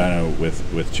finished on the dyno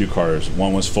with two cars.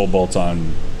 One was full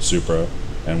bolt-on Supra,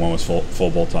 and one was full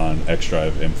bolt-on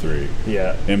X-Drive M3.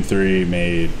 Yeah. M3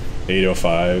 made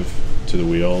 805 to the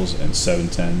wheels and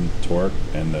 710 torque,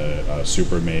 and the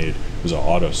Supra was an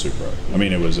auto Supra. I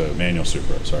mean, it was a manual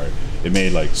Supra, sorry. It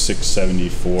made like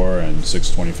 674 and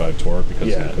 625 torque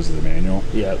because of the manual.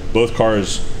 Yeah. Both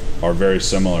cars are very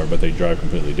similar, but they drive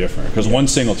completely different. Because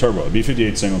one's single turbo,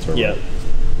 B58 single turbo. Yep.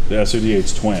 The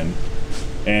S58's twin,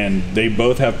 and they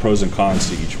both have pros and cons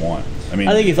to each one. I mean,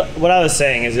 I think what I was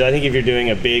saying is, I think if you're doing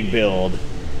a big build,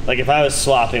 like if I was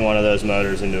swapping one of those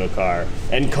motors into a car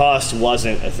and cost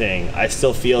wasn't a thing, I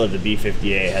still feel that the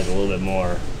B58 has a little bit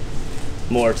more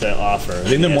to offer. I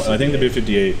think the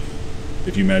B58,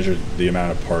 if you measure the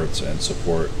amount of parts and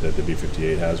support that the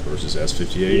B58 has versus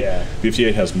S58,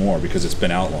 B58 has more because it's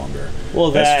been out longer.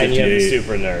 Well, that and you have the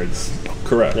super nerds.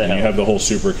 Correct, and you have the whole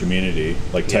super community,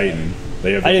 like Titan.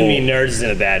 They have I didn't mean nerds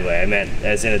in a bad way. I meant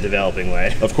as in a developing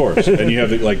way. Of course. And you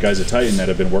have like guys at Titan that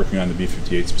have been working on the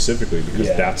B58 specifically because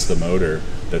that's the motor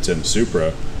that's in the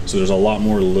Supra. So there's a lot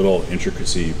more little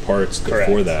intricacy parts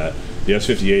for that. The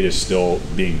S58 is still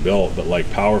being built, but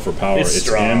like power for power,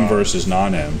 it's M versus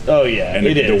non-M. Oh yeah, and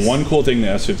the one cool thing the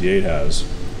S58 has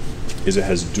is it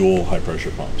has dual high pressure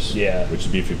pumps. Yeah. Which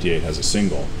the B58 has a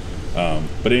single.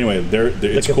 But anyway,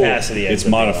 it's cool. It's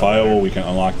modifiable. We can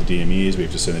unlock the DMEs. We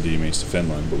have to send the DMEs to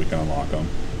Finland, but we can unlock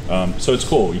them. So it's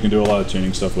cool. You can do a lot of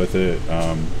tuning stuff with it.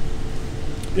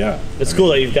 Yeah. It's cool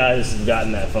that you guys have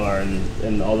gotten that far,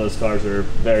 and all those cars are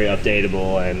very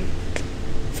updatable and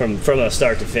from a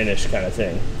start to finish kind of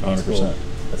thing. 100%. Cool.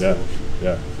 Yeah. Cool.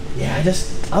 Yeah. Yeah,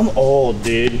 I'm old,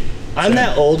 dude. I'm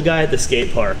that old guy at the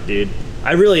skate park, dude.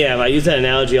 I really am. I use that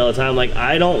analogy all the time. Like,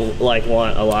 I don't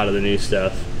want a lot of the new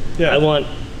stuff. Yeah. I want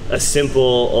a simple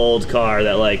old car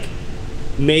that like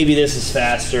maybe this is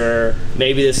faster,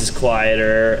 maybe this is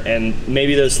quieter, and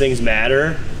maybe those things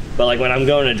matter. But like when I'm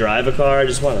going to drive a car, I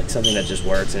just want like something that just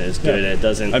works and is good and it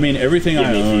doesn't. I mean, everything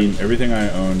I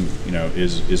own, you know,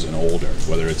 is an older,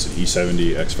 whether it's an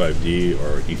E70 X5D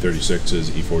or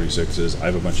E36s, E46s. I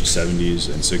have a bunch of 70s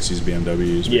and 60s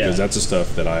BMWs because that's the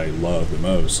stuff that I love the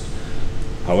most.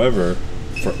 However,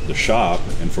 for the shop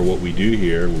and for what we do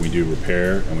here, when we do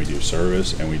repair and we do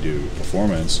service and we do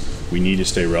performance, we need to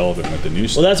stay relevant with the new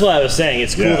stuff. Well, that's what I was saying.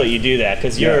 It's cool that you do that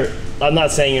because I'm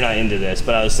not saying you're not into this,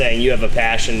 but I was saying you have a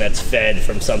passion that's fed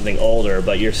from something older,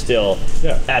 but you're still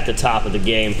at the top of the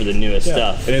game for the newest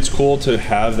stuff. And it's cool to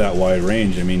have that wide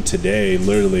range. I mean, today,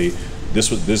 literally,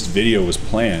 this video was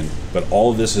planned, but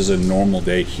all of this is a normal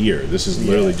day here. This is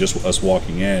literally just us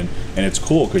walking in, and it's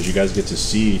cool because you guys get to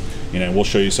see, you know, we'll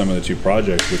show you some of the two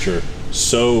projects which are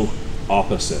so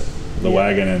opposite. the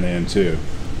Wagon and the M2.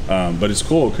 But it's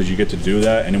cool because you get to do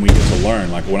that, and then we get to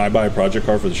learn. Like when I buy a project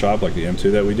car for the shop, like the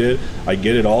M2 that we did, I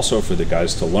get it also for the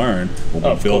guys to learn when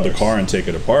we build the car and take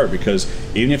it apart. Because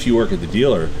even if you work at the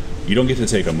dealer, you don't get to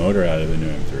take a motor out of a new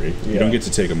M3. You don't get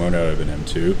to take a motor out of an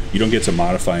M2. You don't get to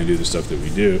modify and do the stuff that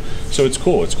we do. So it's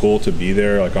cool. It's cool to be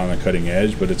there, like on the cutting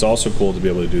edge, but it's also cool to be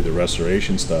able to do the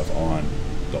restoration stuff on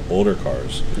the older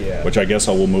cars. Yeah. Which I guess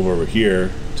I will move over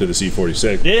here to the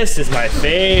E46. This is my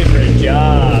favorite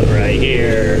job right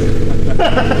here.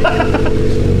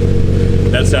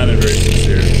 That sounded very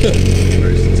sincere.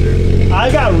 Very sincere.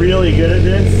 I got really good at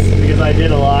this because I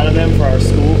did a lot of them for our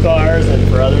school cars and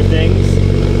for other things.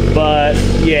 But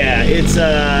yeah, it's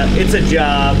a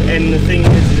job, and the thing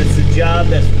is, it's a job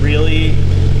that's really,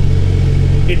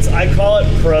 I call it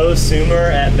prosumer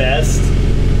at best.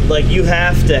 Like, you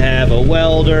have to have a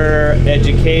welder,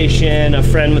 education, a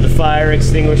friend with a fire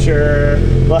extinguisher,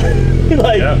 like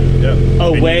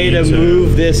a way to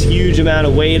move this huge amount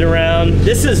of weight around.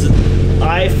 This is,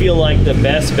 I feel like, the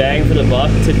best bang for the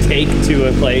buck to take to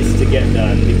a place to get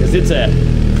done, because it's a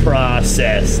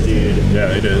process, dude.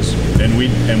 Yeah, it is. And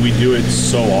we do it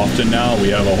so often now. We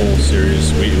have a whole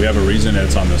series. We have a reason that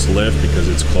it's on this lift, because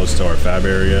it's close to our fab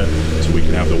area, so we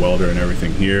can have the welder and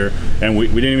everything here. And we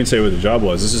didn't even say what the job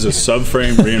was. This is a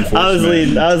subframe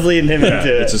reinforcement. I was leading him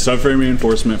into it. It's a subframe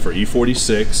reinforcement for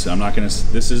E46. I'm not gonna.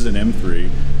 This is an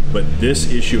M3, but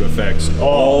this issue affects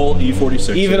all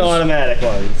E46s. Even automatic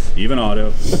ones. Even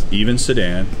auto, even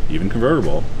sedan, even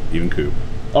convertible, even coupe.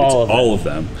 All of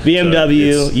them.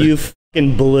 BMW, so you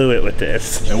fucking blew it with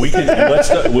this. And we can.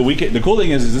 And the cool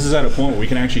thing is this is at a point where we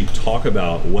can actually talk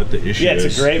about what the issue is. Yeah,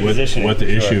 it's a great position. What the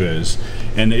issue is,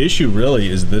 and the issue really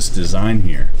is this design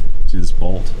here. See this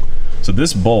bolt? So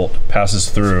this bolt passes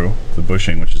through the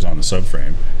bushing, which is on the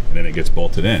subframe, and then it gets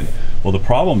bolted in. Well, the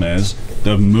problem is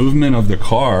the movement of the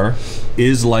car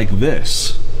is like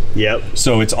this. Yep.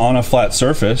 So it's on a flat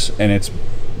surface, and it's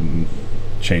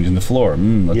changing the floor.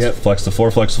 Let's flex the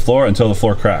floor until the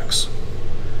floor cracks.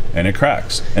 And it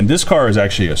cracks. And this car is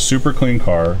actually a super clean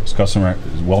car. It's customer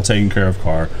is well taken care of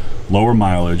car, lower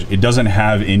mileage. It doesn't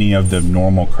have any of the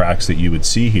normal cracks that you would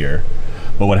see here.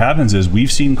 But what happens is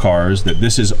we've seen cars that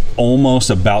this is almost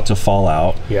about to fall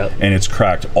out, and it's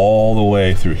cracked all the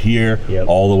way through here,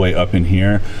 all the way up in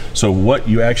here. So what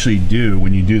you actually do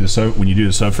when you do the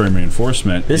subframe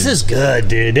reinforcement, this is good,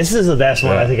 dude. This is the best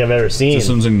one I think I've ever seen. This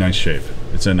one's in nice shape.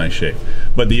 It's in nice shape.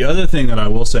 But the other thing that I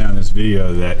will say on this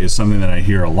video that is something that I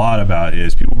hear a lot about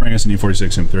is people bring us an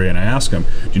E46 M3 and I ask them,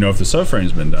 do you know if the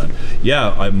subframe's been done?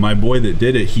 Yeah, my boy that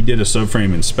did it, he did a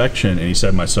subframe inspection and he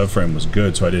said my subframe was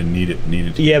good, so I didn't need it to be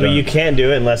done. But you can't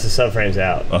do it unless the subframe's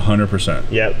out. 100%.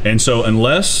 Yep. And so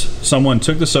unless someone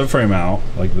took the subframe out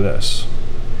like this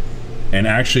and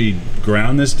actually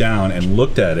ground this down and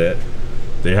looked at it,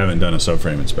 they haven't done a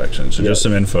subframe inspection. So just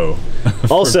some info.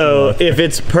 Also, if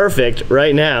it's perfect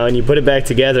right now and you put it back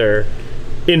together,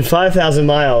 in 5,000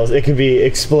 miles, it could be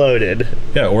exploded.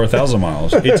 Yeah, or 1,000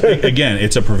 miles. Again,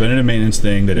 it's a preventative maintenance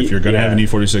thing that if you're going to have an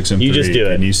E46 M3, you just do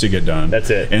it. It needs to get done.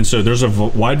 That's it. And so there's a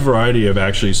wide variety of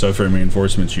actually subframe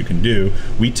reinforcements you can do.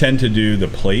 We tend to do the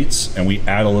plates, and we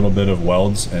add a little bit of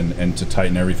welds and to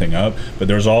tighten everything up. But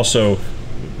there's also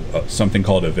something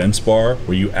called a vents bar,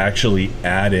 where you actually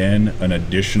add in an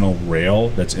additional rail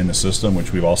that's in the system,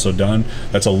 which we've also done.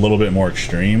 That's a little bit more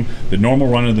extreme. The normal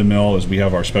run-of-the-mill is we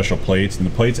have our special plates, and the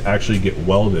plates actually get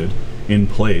welded in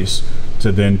place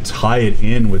to then tie it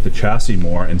in with the chassis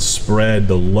more and spread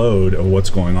the load of what's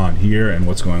going on here and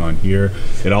what's going on here.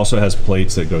 It also has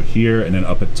plates that go here and then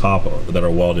up at top that are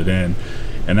welded in,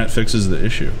 and that fixes the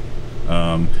issue.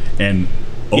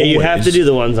 Yeah, you have to do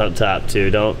the ones up top too.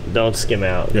 Don't skim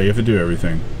out. Yeah, you have to do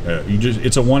everything.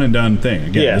 It's a one and done thing.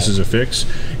 Again, this is a fix.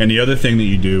 And the other thing that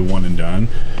you do one and done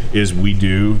is we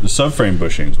do the subframe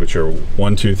bushings, which are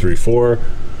 1, 2, 3, 4.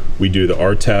 We do the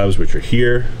R tabs, which are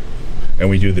here, and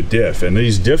we do the diff. And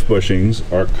these diff bushings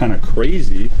are kind of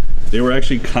crazy. They were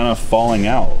actually kind of falling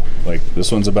out. Like this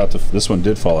one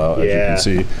did fall out, as you can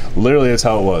see. Literally, that's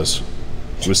how it was.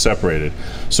 It was separated.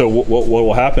 So what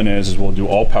will happen is we'll do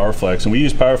all PowerFlex, and we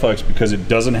use PowerFlex because it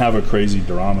doesn't have a crazy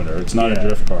durometer. It's not a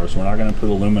drift car, so we're not going to put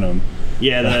aluminum.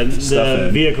 Yeah, the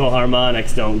vehicle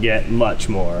harmonics don't get much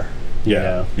more.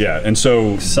 Yeah, and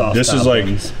so this is like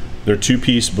they're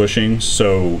 2-piece bushings,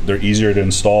 so they're easier to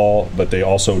install, but they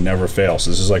also never fail.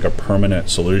 So this is like a permanent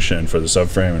solution for the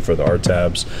subframe and for the R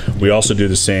tabs. We also do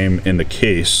the same in the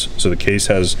case. So the case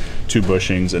has 2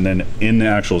 bushings, and then in the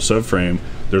actual subframe,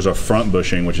 there's a front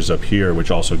bushing, which is up here, which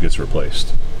also gets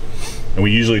replaced. And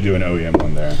we usually do an OEM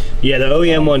one there. Yeah, the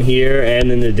OEM one here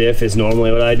and then the diff is normally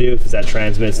what I do because that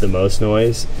transmits the most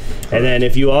noise. Correct. And then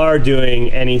if you are doing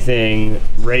anything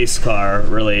race car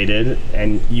related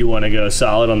and you want to go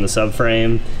solid on the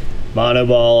subframe,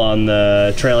 monoball on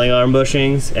the trailing arm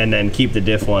bushings, and then keep the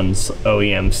diff ones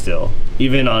OEM still.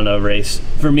 Even on a race,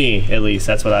 for me at least,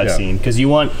 that's what I've seen. Because you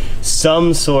want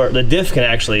some sort, the diff can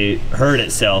actually hurt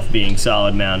itself being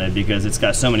solid mounted because it's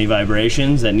got so many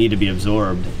vibrations that need to be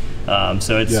absorbed.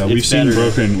 So it's we've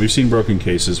seen broken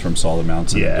cases from solid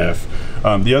mounts in the diff.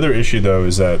 The other issue though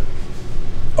is that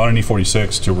on an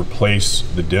E46 to replace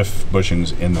the diff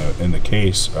bushings in the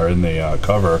case or in the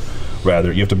cover,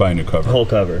 rather you have to buy a new cover. The whole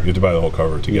cover. You have to buy the whole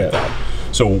cover to get that.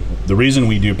 So the reason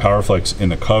we do PowerFlex in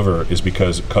the cover is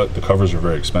because the covers are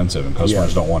very expensive and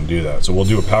customers don't want to do that. So we'll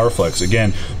do a PowerFlex.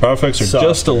 Again, PowerFlex are softer,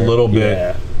 just a little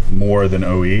bit more than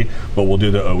OE, but we'll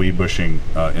do the OE bushing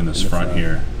in this front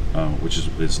here. Which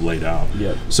is laid out.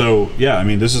 So yeah, I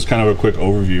mean, this is kind of a quick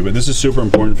overview, but this is super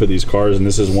important for these cars, and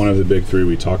this is one of the big three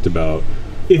we talked about.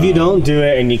 If you don't do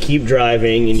it and you keep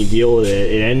driving and you deal with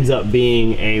it, it ends up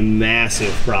being a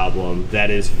massive problem that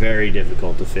is very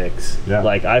difficult to fix.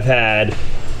 Like I've had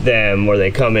them where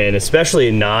they come in,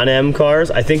 especially non-M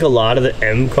cars. I think a lot of the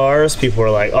M cars, people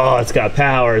are like, oh, it's got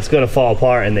power, it's gonna fall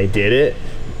apart, and they did it.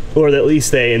 Or at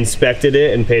least they inspected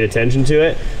it and paid attention to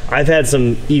it. I've had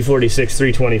some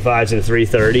E46 325s and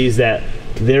 330s that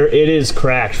it is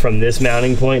cracked from this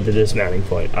mounting point to this mounting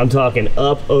point. I'm talking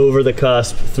up over the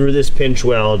cusp through this pinch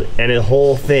weld, and the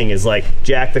whole thing is like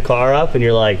jack the car up and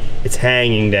you're like, it's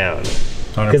hanging down.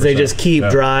 Because they just keep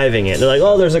driving it. They're like,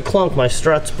 oh, there's a clunk, my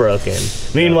strut's broken.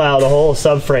 Meanwhile, the whole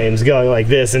subframe's going like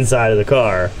this inside of the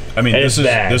car. I mean, this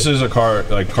is a car,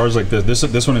 like cars like this.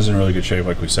 This one is in really good shape,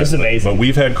 like we said. It's amazing. But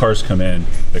we've had cars come in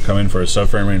for a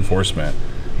subframe reinforcement,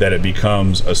 that it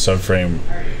becomes a subframe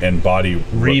and body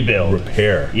rebuild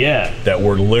repair. That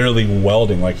we're literally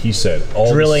welding, like he said,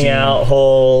 all drilling out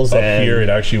holes. Up here, it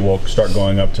actually will start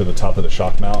going up to the top of the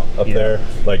shock mount up there.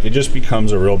 Like, it just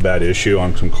becomes a real bad issue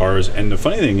on some cars. And the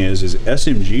funny thing is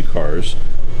SMG cars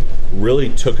really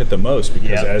took it the most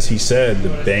because, as he said, the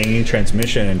banging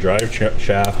transmission and drive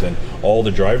shaft and all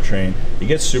the drivetrain, it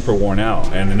gets super worn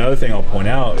out. And another thing I'll point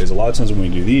out is a lot of times when we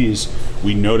do these,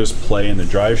 we notice play in the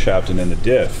drive shaft and in the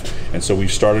diff. And so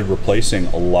we've started replacing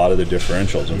a lot of the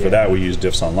differentials. And for that, we use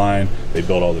Diffs Online. They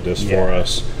build all the diffs for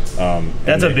us.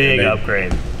 That's a big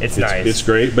upgrade. It's nice. It's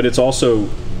great, but it's also,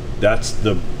 that's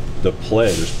the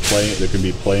play. There can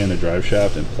be play in the drive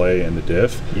shaft and play in the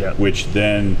diff, which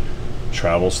then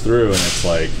travels through, and it's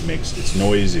like it's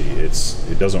noisy,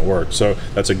 it doesn't work. So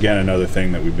that's again another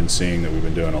thing that we've been seeing, that we've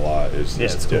been doing a lot, is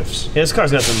these diffs. Cool. This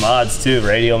car's got some mods too,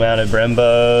 radial mounted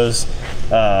Brembos,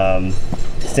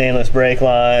 stainless brake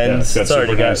lines. It's got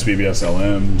super nice BBS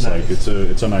LMs. Like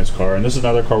it's a nice car. And this is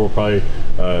another car we'll probably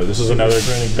this is another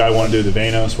guy want to do the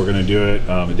Vanos. We're going to do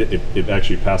it. It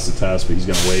actually passed the test, but he's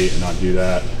going to wait and not do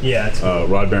that.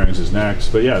 Rod bearings is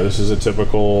next. But yeah, this is a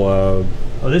typical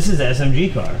this is the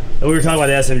SMG car. We were talking about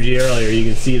the SMG earlier. You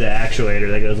can see the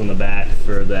actuator that goes on the back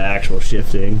for the actual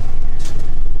shifting.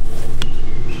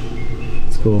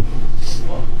 It's cool.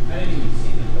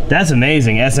 That's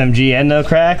amazing. SMG endo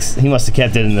cracks. He must have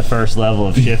kept it in the first level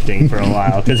of shifting for a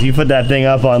while, because you put that thing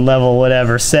up on level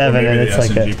whatever 7, and it's like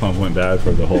the SMG pump went bad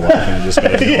for the whole life, and he just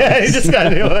got a new one. he just got a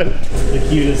new one. The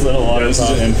cutest little water this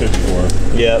pump. is an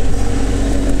N54. Yep.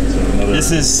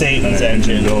 This is Satan's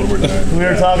engine. We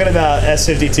were talking about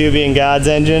S52 being God's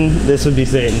engine. This would be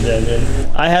Satan's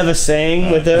engine. I have a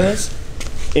saying with those.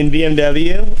 In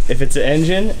BMW, if it's an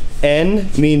engine, N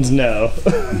means no.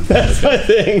 That's my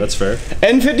thing. That's fair.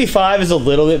 N55 is a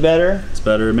little bit better. It's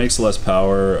better. It makes less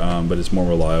power, but it's more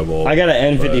reliable. I got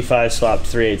an N55 swapped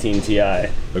 318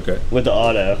 Ti. Okay. With the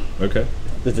auto. Okay.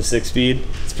 With the 6-speed.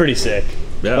 It's pretty sick.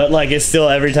 Yeah. But like, it's still,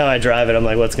 every time I drive it, I'm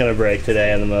like, what's gonna break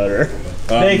today on the motor?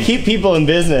 They keep people in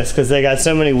business because they got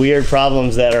so many weird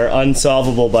problems that are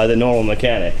unsolvable by the normal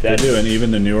mechanic. They do, and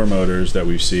even the newer motors that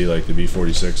we see, like the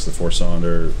V46, the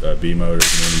 4-cylinder B motors,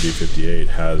 and even the V58,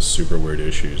 has super weird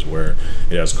issues where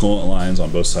it has coolant lines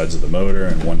on both sides of the motor,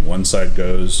 and when one side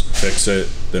goes, fix it,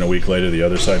 then a week later the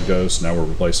other side goes, so now we're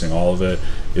replacing all of it.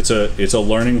 It's a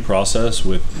learning process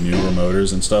with newer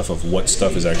motors and stuff, of what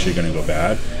stuff is actually going to go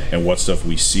bad and what stuff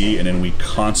we see, and then we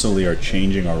constantly are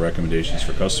changing our recommendations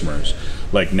for customers.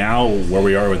 Like now, where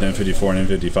we are with N54 and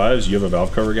N55s, you have a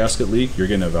valve cover gasket leak, you're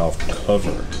getting a valve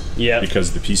cover. Yeah.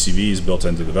 Because the PCV is built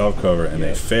into the valve cover, and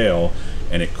they fail,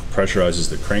 and it pressurizes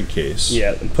the crankcase.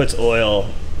 Yeah, it puts oil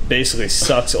basically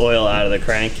sucks oil out of the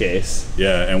crankcase.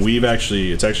 Yeah, and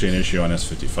it's actually an issue on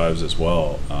S55s as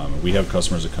well. We have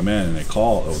customers that come in and they'll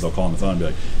call on the phone and be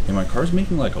like, hey, my car's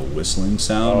making like a whistling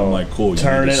sound. I'm like, cool, you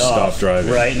turn need to it stop off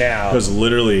driving right now. Because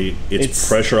literally it's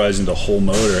pressurizing the whole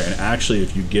motor, and actually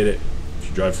if you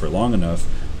drive for long enough,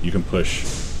 you can push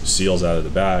seals out of the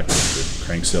back, the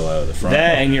crank seal out of the front.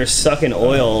 And you're sucking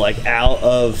oil like out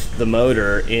of the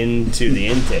motor into the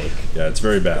intake. Yeah, it's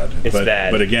very bad. It's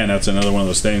bad. But again, that's another one of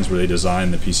those things where they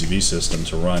design the PCV system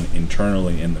to run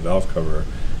internally in the valve cover,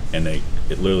 and it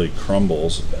literally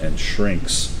crumbles and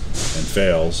shrinks and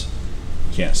fails.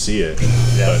 You can't see it,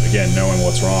 but again, knowing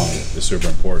what's wrong is super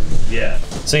important. Yeah.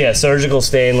 So yeah, surgical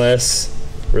stainless.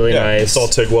 Really nice. It's all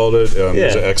TIG welded.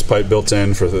 There's an X pipe built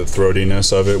in for the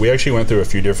throatiness of it. We actually went through a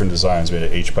few different designs. We had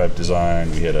an H pipe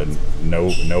design. We had a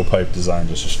no pipe design,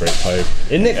 just a straight pipe.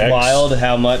 Isn't it wild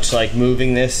how much like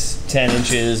moving this 10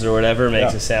 inches or whatever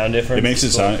makes a sound difference? It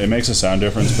makes a sound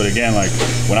difference. But again, like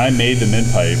when I made the mid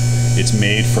pipe, it's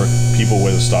made for people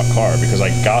with a stock car, because I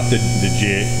got the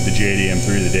G80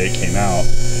 M3 the day it came out,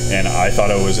 and I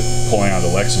thought I was pulling out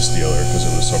a Lexus dealer because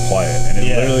it was so quiet, and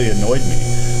it literally annoyed me.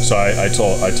 So I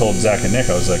told Zach and Nick,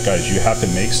 I was like, guys, you have to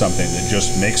make something that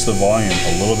just makes the volume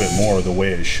a little bit more the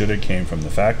way it should have came from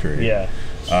the factory. Yeah.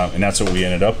 And that's what we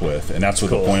ended up with, and that's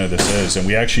what the point of this is. And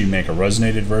we actually make a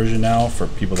resonated version now for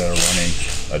people that are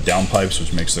running downpipes,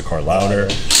 which makes the car louder.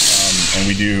 And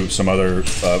we do some other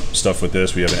stuff with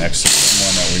this. We have an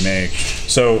X1 that we make.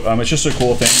 So it's just a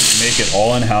cool thing. We make it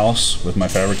all in-house with my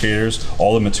fabricators.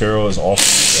 All the material is all from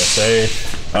the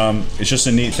USA. It's just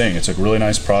a neat thing. It's a really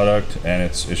nice product, and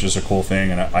it's just a cool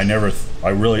thing. And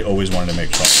I really always wanted to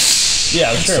make trucks. Yeah,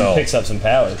 I'm sure it picks up some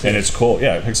power too. And it's cool.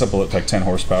 Yeah, it picks up like 10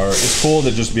 horsepower. It's cool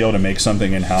to just be able to make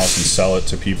something in-house and sell it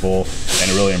to people,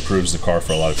 and it really improves the car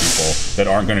for a lot of people that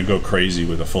aren't going to go crazy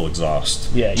with a full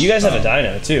exhaust. Yeah, you guys have a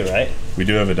dyno too, right? We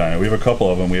do have a dyno. We have a couple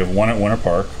of them. We have one at Winter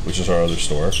Park, which is our other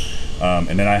store.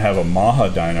 And then I have a Maha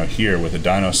dyno here with a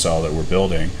dyno cell that we're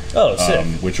building. Oh, sick.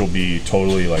 Which will be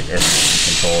totally like air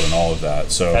controlled and all of that.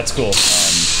 So that's cool.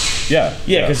 Yeah,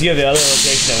 because you have the other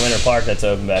location at Winter Park that's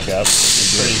open back up.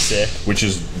 It's pretty sick. Which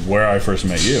is where I first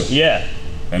met you. Yeah.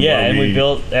 And we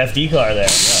built FD car there.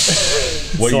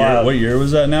 Yeah. What year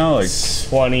was that now? Like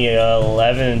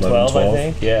 2011 and 12, I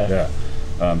think. Yeah.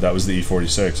 That was the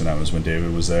E46, and that was when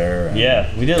David was there.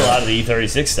 And we did a lot of the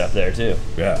E36 stuff there too.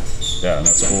 Yeah, and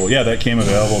that's cool. Yeah, that came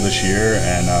available this year,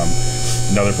 and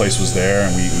another place was there,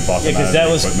 and we bought them out of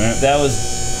the equipment. That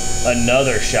was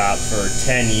another shop for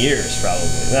 10 years, probably.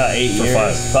 No, 8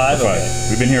 years. Five. Okay.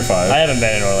 We've been here 5. I haven't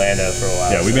been in Orlando for a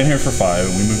while. Yeah, we've been here for 5,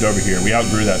 and we moved over here. We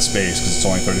outgrew that space because it's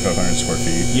only 3,500 square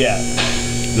feet. Yeah.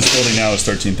 This building now is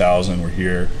 13,000. We're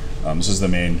here. This is the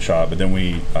main shop, but then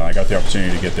I got the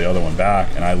opportunity to get the other one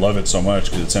back, and I love it so much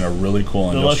because it's in a really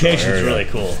cool industrial area. The location's really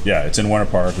cool. Yeah, it's in Winter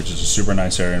Park, which is a super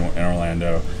nice area in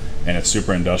Orlando, and it's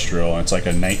super industrial. And it's like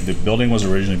the building was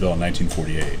originally built in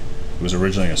 1948. It was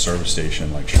originally a service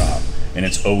station like shop, and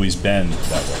it's always been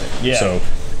that way. Yeah. So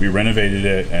we renovated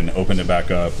it and opened it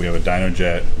back up. We have a dyno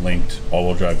jet linked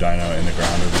all-wheel drive dyno in the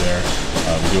ground over there.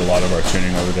 We do a lot of our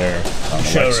tuning over there.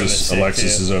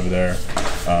 Alexis is over there.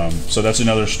 So that's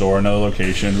another store, another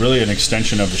location, really an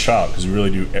extension of the shop, because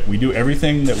we do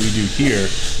everything that we do here.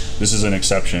 This is an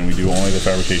exception. We do only the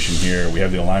fabrication here. We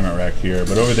have the alignment rack here,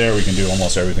 but over there we can do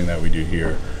almost everything that we do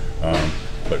here.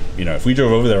 But if we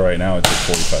drove over there right now, it'd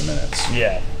take 45 minutes.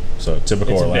 Yeah. So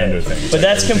typical Orlando thing. But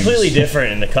that's completely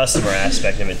different in the customer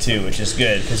aspect of it too, which is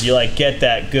good, because you get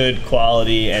that good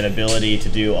quality and ability to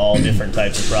do all different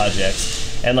types of projects.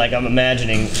 And I'm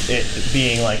imagining it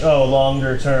being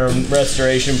longer term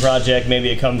restoration project, maybe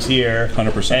it comes here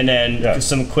 100%, and then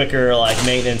some quicker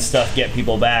maintenance stuff, get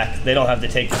people back. They don't have to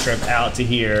take the trip out to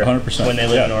here 100%. When they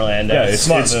live in Orlando. Yeah,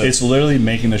 it's literally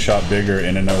making the shop bigger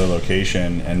in another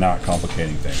location and not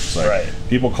complicating things.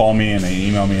 People call me and they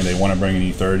email me and they want to bring an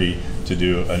E30 to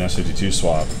do an S52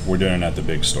 swap. We're doing it at the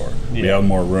big store. We have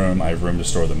more room. I have room to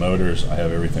store the motors. I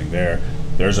have everything there.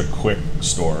 There's a quick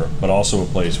store, but also a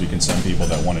place we can send people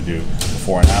that want to do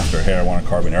before and after. Hey, I want a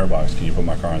carbon airbox. Can you put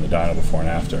my car in the dyno before and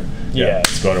after? Yeah.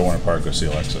 Let's go to Winter Park, go see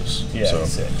Alexis. Yeah,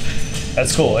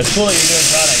 that's cool. It's cool that you're doing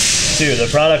product too. The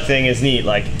product thing is neat.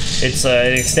 It's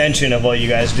an extension of what you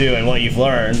guys do and what you've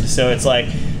learned. So it's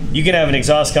you can have an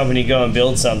exhaust company go and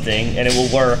build something, and it will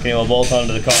work, and it will bolt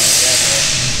onto the car.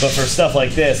 But for stuff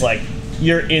like this,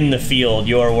 you're in the field,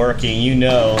 you're working,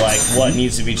 what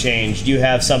needs to be changed. You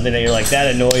have something that you're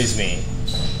that annoys me,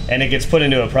 and it gets put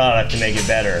into a product to make it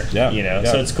better.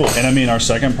 So it's cool. And I mean, our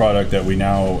second product that we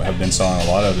now have been selling a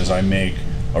lot of is I make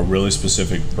a really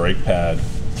specific brake pad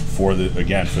for the new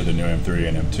M3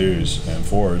 and M2s and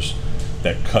M4s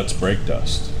that cuts brake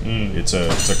dust. It's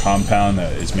a compound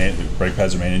that is made, the brake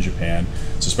pads are made in Japan.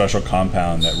 It's a special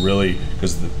compound that really,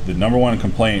 because the number one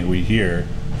complaint we hear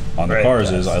on the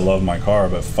cars is, I love my car,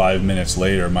 but 5 minutes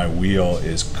later my wheel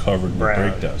is covered with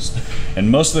brake dust.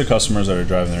 And most of the customers that are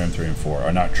driving their M3 and 4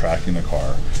 are not tracking the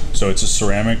car. So it's a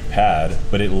ceramic pad,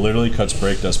 but it literally cuts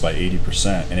brake dust by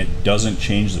 80%, and it doesn't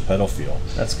change the pedal feel.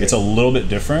 That's good. It's a little bit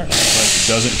different, but it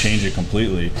doesn't change it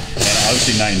completely. And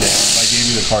obviously 9 days, if I gave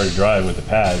you the car to drive with the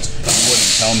pads, you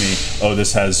wouldn't tell me, oh,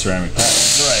 this has ceramic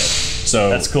pads. Right. So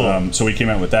that's cool. So we came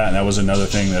out with that, and that was another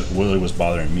thing that really was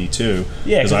bothering me too.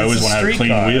 Yeah, because I always want to have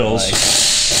clean wheels.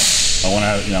 Like... I want to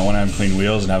have, I want to have clean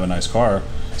wheels and have a nice car.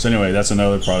 So anyway, that's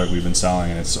another product we've been selling,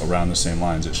 and it's around the same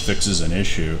lines. It fixes an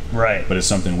issue, right? But it's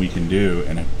something we can do,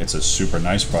 and it's a super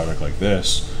nice product like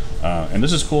this. And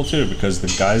this is cool too because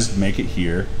the guys make it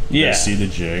here. Yeah. They see the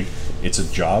jig. It's a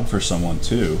job for someone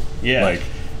too. Yeah. Like,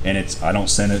 and I don't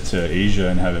send it to Asia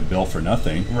and have it built for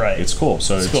nothing. Right. It's cool.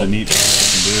 So it's a neat thing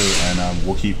we can do, and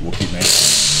we'll keep making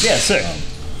it. Yeah, sick.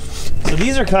 So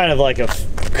these are kind of like a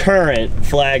current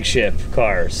flagship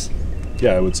cars.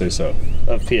 Yeah, I would say so.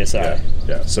 Of PSI.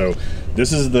 Yeah. So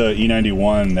this is the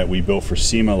E91 that we built for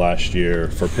SEMA last year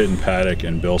for Pitt and Paddock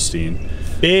and Bilstein.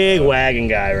 Big wagon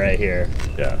guy right here.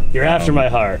 Yeah. You're after my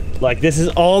heart. Like, this is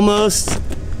almost,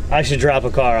 I should drop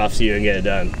a car off to you and get it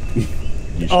done.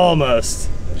 Almost.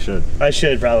 I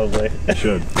should probably. You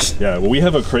should. Yeah. Well, we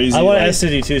have a crazy. I want an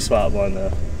S52 spot one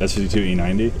though. S52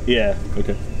 E90. Yeah.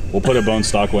 Okay. We'll put a bone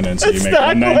stock one in so you make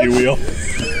 190 wheel.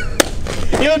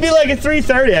 It would be like a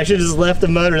 330. I should have just left the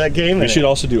motor that came in. We should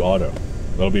also do auto.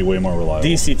 That'll be way more reliable.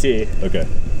 DCT. Okay.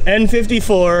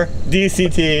 N54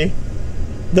 DCT.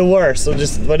 The worst. So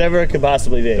just whatever it could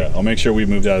possibly be. Yeah. I'll make sure we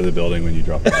moved out of the building when you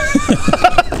drop it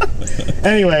off.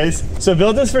 Anyways, so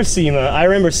built this for SEMA. I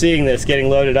remember seeing this getting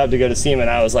loaded up to go to SEMA, and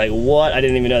I was like, what? I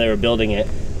didn't even know they were building it.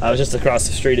 I was just across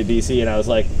the street at BC, and I was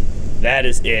like, that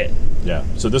is it. Yeah.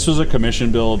 So this was a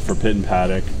commission build for Pitt and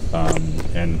Paddock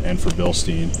and for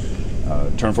Bilstein.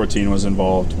 Turn 14 was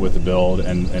involved with the build,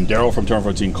 and Daryl from Turn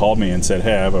 14 called me and said,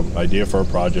 hey, I have an idea for a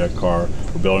project car.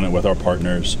 We're building it with our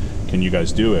partners. Can you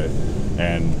guys do it?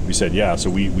 And we said, yeah.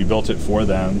 So we built it for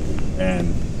them.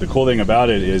 And the cool thing about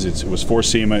it is it was for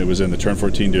SEMA. It was in the Turn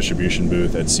 14 distribution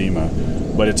booth at SEMA,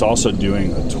 but it's also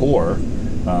doing a tour.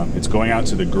 It's going out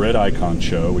to the Grid Icon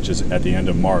show, which is at the end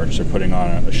of March. They're putting on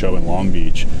a show in Long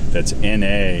Beach that's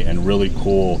NA and really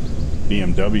cool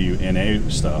BMW NA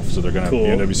stuff. So they're going to,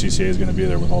 BMW CCA is going to be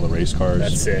there with all the race cars.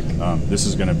 That's sick. This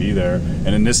is going to be there. And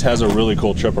then this has a really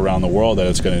cool trip around the world that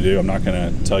it's going to do. I'm not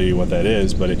going to tell you what that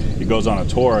is, but it goes on a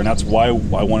tour, and that's why I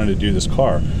wanted to do this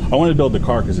car. I wanted to build the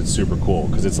car because it's super cool,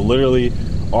 because it's literally,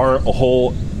 our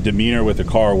whole demeanor with the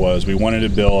car was we wanted to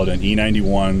build an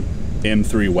E91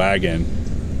 M3 wagon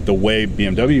the way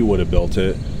BMW would have built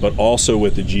it, but also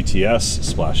with the GTS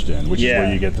splashed in, which is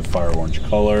where you get the fire orange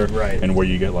color, and where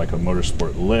you get like a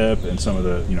motorsport lip and some of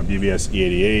the BBS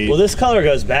E88. Well, this color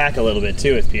goes back a little bit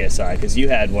too with PSI, because you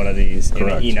had one of these in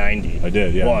an E90. I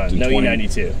did, yeah.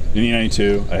 E92. In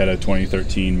E92, I had a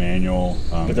 2013 manual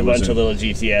with a bunch of little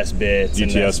GTS bits.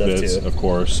 GTS and bits, too. Of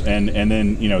course, and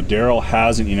then Daryl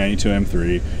has an E92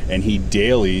 M3, and he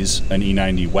dailies an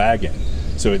E90 wagon.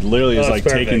 So it literally is like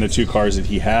taking the two cars that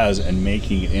he has and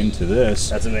making it into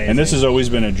this. That's amazing. And this has always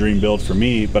been a dream build for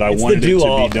me, but I wanted it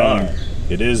to be done.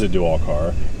 It is a dual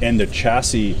car, and the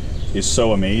chassis is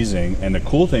so amazing. And the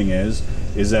cool thing is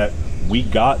that we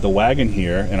got the wagon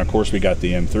here, and of course we got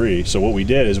the M3. So what we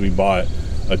did is we bought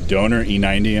a donor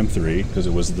E90 M3 because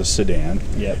it was the sedan,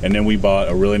 and then we bought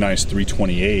a really nice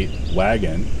 328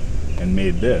 wagon and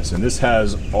made this, and this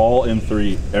has all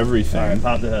M3 everything. All right,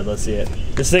 pop the hood, let's see it.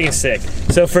 This thing is sick.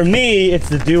 So for me, it's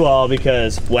the do-all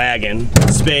because wagon,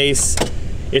 space.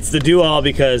 It's the do-all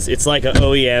because it's like an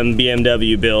OEM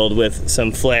BMW build with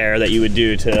some flair that you would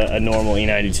do to a normal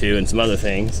E92 and some other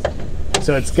things.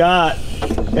 So it's got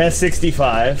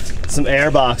S65, some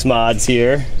airbox mods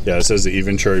here. Yeah, it says the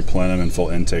E-Venturi plenum and full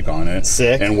intake on it.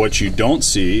 Sick. And what you don't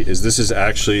see is this is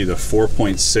actually the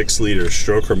 4.6 liter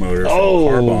stroker motor for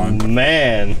carbon. Oh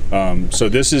man! So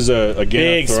this is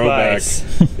again a throwback.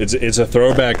 It's a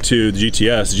throwback to the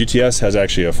GTS. The GTS has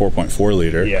actually a 4.4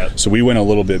 liter. Yeah. So we went a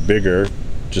little bit bigger,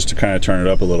 just to kind of turn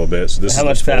it up a little bit. So this How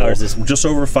much power is this? Just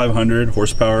over 500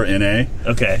 horsepower NA.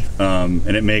 Okay.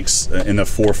 And it makes in the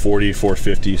 440,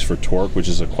 450s for torque, which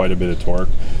is quite a bit of torque.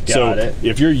 Got it.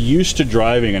 If you're used to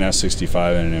driving an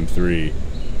S65 and an M3,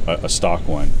 a stock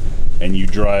one, and you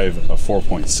drive a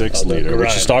 4.6 liter,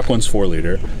 which the stock one's 4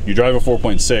 liter, you drive a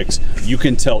 4.6, you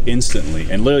can tell instantly.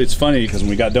 And literally it's funny because when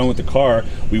we got done with the car,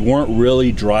 we weren't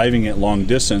really driving it long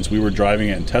distance. We were driving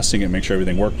it and testing it, make sure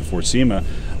everything worked before SEMA.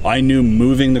 I knew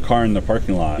moving the car in the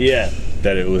parking lot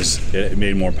that it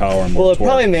made more power and more torque. Well, it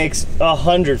probably makes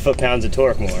 100 foot-pounds of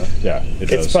torque more. Yeah, it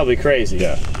does. It's probably crazy.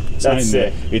 Yeah. That's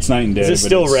sick. It's night and day. Is it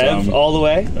still rev all the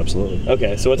way? Absolutely.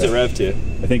 Okay, so what's it rev to?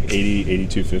 I think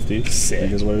 8250. Sick. I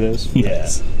think is what it is. Yeah.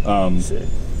 Sick.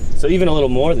 So even a little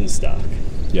more than stock.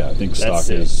 Yeah, I think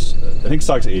stock's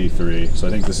 83. So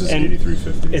I think this is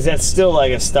 8350. Is that still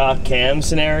like a stock cam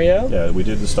scenario? Yeah, we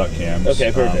did the stock cams.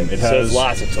 Okay, perfect. It has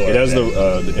lots of torque. It has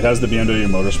the BMW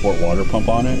Motorsport water pump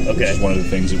on it, which is one of the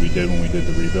things that we did when we did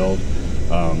the rebuild.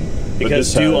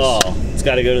 Because it's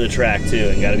got to go to the track too,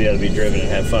 and got to be able to be driven and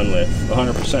have fun with.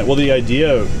 100%. Well, the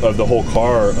idea of the whole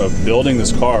car, of building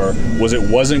this car, was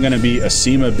it wasn't going to be a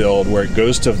SEMA build where it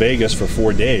goes to Vegas for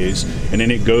 4 days, and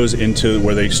then it goes into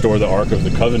where they store the Ark of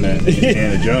the Covenant in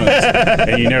Indiana Jones,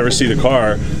 and you never see the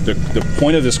car. The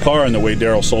point of this car, and the way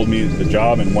Daryl sold me the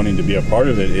job and wanting to be a part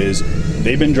of it, is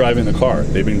they've been driving the car.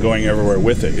 They've been going everywhere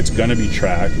with it. It's going to be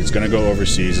tracked. It's going to go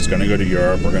overseas. It's going to go to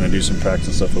Europe. We're going to do some tracks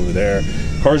and stuff over there.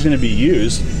 Car's going to be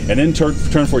used, and then turn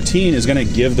 14 is going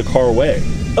to give the car away.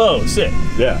 Oh, sick.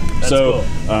 Yeah. That's cool.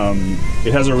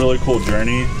 It has a really cool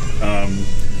journey.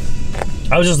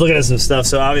 I was just looking at some stuff.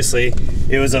 So obviously,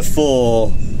 it was a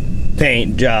full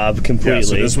paint job completely. Yeah,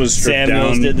 so this was stripped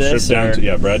Samuels down. Did this?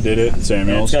 Yeah, Brad did it. Samuels.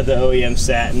 And it's got the OEM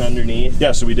satin underneath.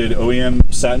 Yeah, so we did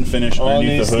OEM satin finish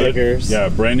underneath the hood. Stickers. Yeah,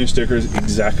 brand new stickers,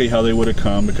 exactly how they would have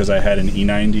come, because I had an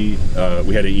E90.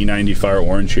 We had an E90 Fire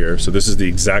Orange here, so this is the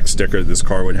exact sticker this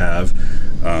car would have.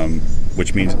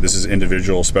 Which means this is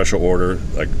individual, special order,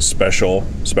 like special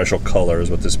color is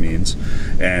what this means.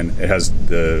 And it has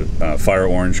the fire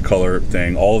orange color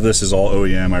thing. All of this is all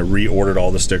OEM. I reordered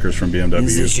all the stickers from BMW.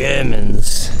 The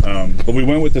Germans. But we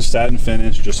went with the satin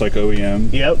finish, just like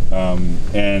OEM. Yep.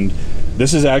 And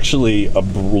this is actually a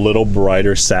little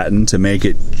brighter satin to make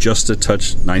it just a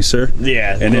touch nicer.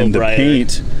 Yeah, and then the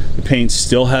paint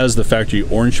still has the factory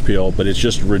orange peel, but it's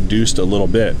just reduced a little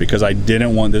bit because I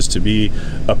didn't want this to be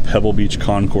a Pebble Beach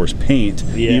concourse paint.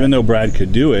 Yeah. Even though Brad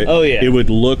could do it, it would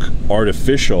look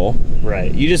artificial.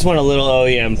 Right. You just want a little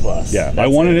OEM plus. Yeah. I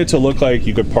wanted it to look like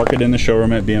you could park it in the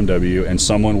showroom at BMW and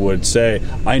someone would say,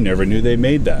 I never knew they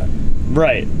made that.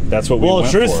 Right. That's what we went for.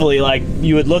 Well, truthfully, like,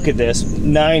 you would look at this,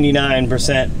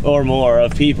 99% or more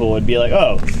of people would be like,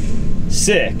 oh,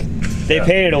 sick. They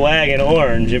painted a wagon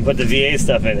orange and put the V8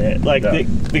 stuff in it. Like,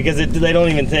 because they don't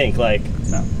even think, like,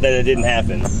 that it didn't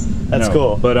happen. That's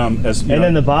cool. But,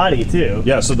 then the body, too.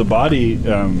 Yeah, so the body,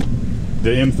 the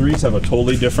M3s have a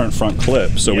totally different front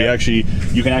clip. So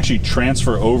you can actually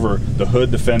transfer over the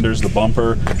hood, the fenders, the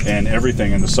bumper, and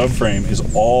everything. And the subframe is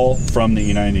all from the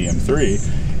E90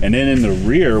 M3. And then in the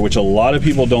rear, which a lot of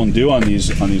people don't do on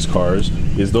these cars,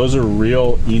 is those are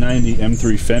real E90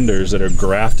 M3 fenders that are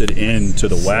grafted into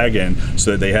the wagon,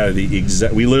 so that they have the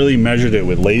exact. We literally measured it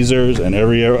with lasers and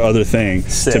every other thing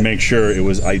to make sure it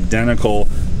was identical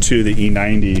to the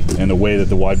E90 and the way that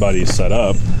the wide body is set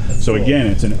up. So again,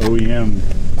 it's an OEM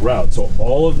route. So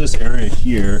all of this area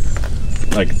here,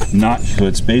 so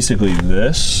it's basically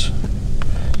this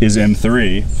is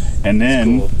M3. And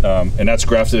then, and that's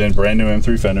grafted in brand new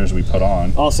M3 fenders we put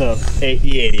on. Also,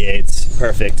 E88s,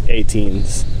 perfect,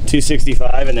 18s.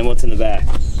 265, and then what's in the back?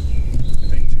 I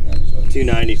think 295.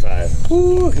 295.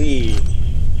 Woo-hee.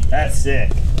 That's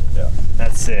sick. Yeah.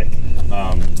 That's sick.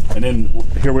 And then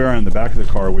here we are in the back of the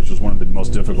car, which was one of the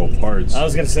most difficult parts. I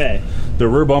was gonna say. The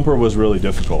rear bumper was really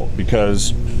difficult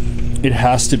because it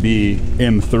has to be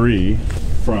M3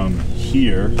 from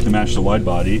here to match the wide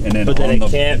body, and then on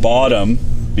the bottom,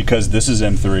 because this is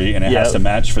M3 and it has to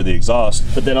match for the exhaust.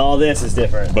 But then all this is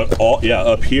different. But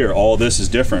up here, all this is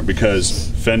different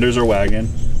because fenders are wagon,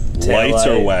 lights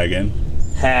are wagon,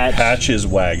 hatch is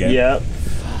wagon. Yep.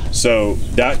 So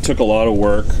that took a lot of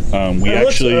work.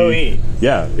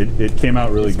 It came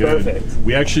out really good. Perfect.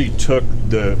 We actually took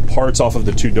the parts off of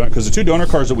the two donor, because the two donor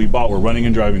cars that we bought were running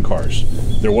and driving cars.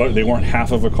 They weren't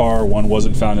half of a car. One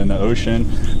wasn't found in the ocean.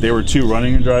 They were two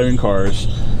running and driving cars.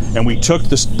 And we took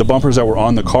the bumpers that were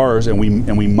on the cars and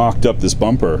we mocked up this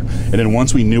bumper. And then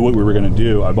once we knew what we were going to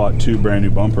do, I bought two brand new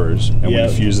bumpers and we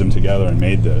fused them together and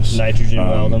made this. Nitrogen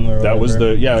weld them or whatever. That was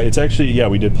it's actually,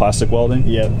 we did plastic welding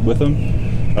with them.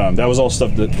 That was all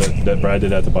stuff that Brad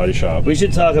did at the body shop. We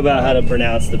should talk about how to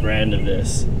pronounce the brand of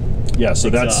this. Yeah, so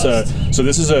exhaust. So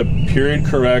this is a period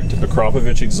correct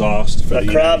Akrapovic exhaust for the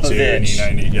E92 and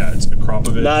E90. Yeah, it's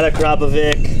Akrapovic. Not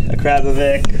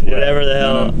Akrapovic, whatever the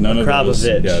hell. None of those.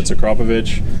 Yeah, it's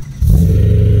Akrapovic. It's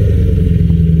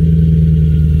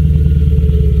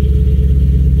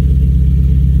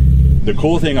the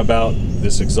cool thing about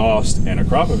this exhaust and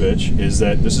Akrapovic is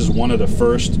that this is one of the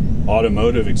first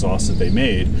automotive exhausts that they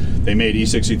made. They made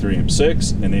E63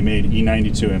 M6 and they made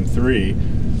E92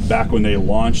 M3 back when they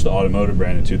launched the automotive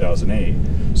brand in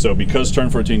 2008. So because Turn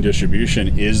 14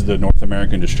 Distribution is the North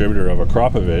American distributor of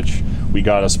Akrapovic, we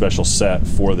got a special set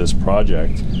for this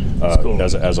project cool.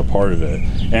 as a part of it.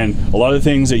 And a lot of the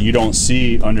things that you don't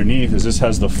see underneath is this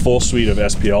has the full suite of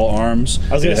SPL arms.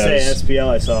 I was going to say SPL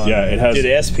I saw. Yeah, it has. Dude, the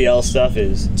SPL stuff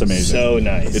is amazing. So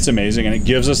nice. It's amazing, and it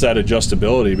gives us that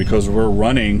adjustability because we're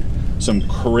running some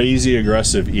crazy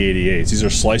aggressive E88s. These are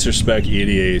slicer spec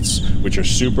E88s, which are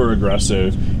super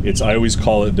aggressive. I always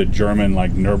call it the German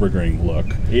like Nürburgring look.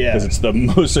 Yeah. Because it's the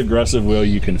most aggressive wheel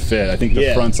you can fit. I think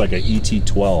the front's like a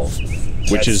ET12,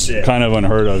 which is kind of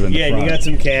unheard of in the front. Yeah, you got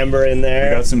some camber in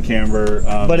there. You got some camber.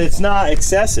 But it's not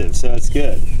excessive, so it's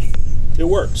good. It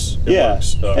works. It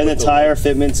works. And the tire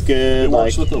fitment's good. It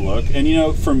works with the look. And you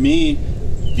know, for me,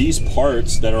 these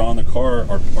parts that are on the car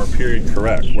are period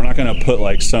correct. We're not going to put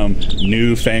like some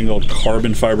newfangled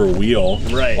carbon fiber wheel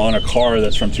on a car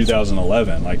that's from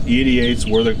 2011. Like E88s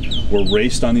were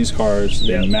raced on these cars.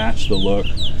 They match the look,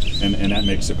 and that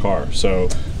makes the car. So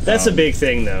that's a big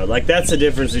thing, though. Like that's the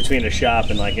difference between a shop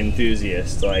and like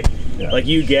enthusiasts. Like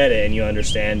you get it and you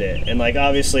understand it. And like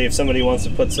obviously, if somebody wants to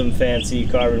put some fancy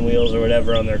carbon wheels or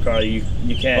whatever on their car, you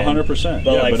can. 100%.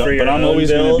 But but I'm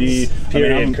always going to be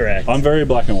period correct. I'm very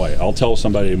black and white. I'll tell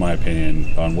somebody my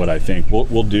opinion on what I think.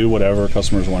 We'll do whatever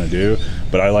customers want to do,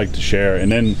 but I like to share.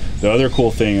 And then the other cool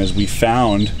thing is we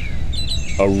found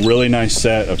a really nice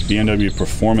set of BMW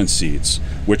performance seats,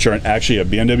 which are actually a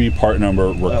BMW part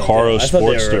number Recaro Sportster. I thought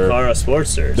they were Recaro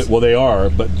Sportsters. Well, they are,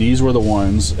 but these were the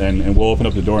ones, and we'll open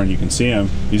up the door and you can see them.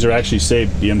 These are actually say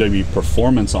BMW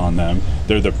Performance on them.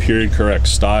 They're the period correct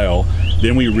style.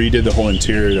 Then we redid the whole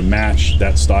interior to match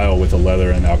that style with the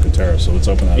leather and Alcantara. So let's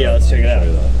open that up. Yeah, let's check it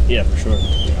out. Yeah, for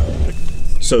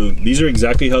sure. So these are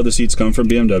exactly how the seats come from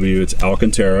BMW. It's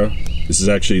Alcantara. This is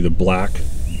actually the black,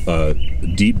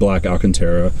 deep black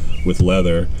Alcantara with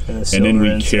leather, and then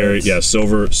we carried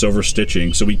silver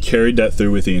stitching. So we carried that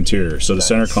through with the interior. So the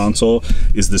center console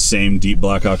is the same deep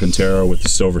black Alcantara with the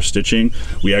silver stitching.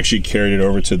 We actually carried it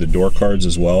over to the door cards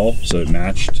as well, so it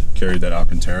matched. Carried that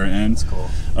Alcantara in. That's cool.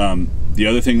 The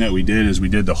other thing that we did is we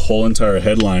did the whole entire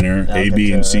headliner, Alcantara. A,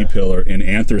 B, and C pillar in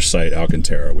anthracite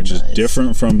Alcantara, which is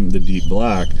different from the deep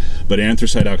black, but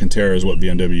anthracite Alcantara is what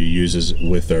BMW uses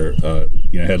with their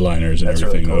headliners and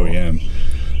everything, really cool. OEM.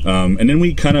 And then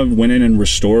we kind of went in and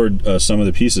restored some of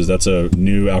the pieces. That's a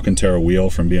new Alcantara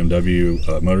wheel from BMW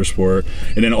Motorsport.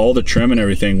 And then all the trim and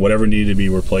everything, whatever needed to be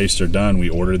replaced or done, we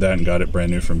ordered that and got it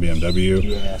brand new from BMW.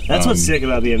 Yeah, that's what's sick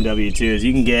about BMW too, is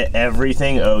you can get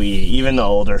everything OE, even the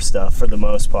older stuff for the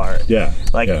most part. Yeah.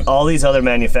 All these other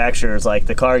manufacturers, like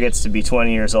the car gets to be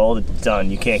 20 years old, it's done.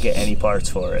 You can't get any parts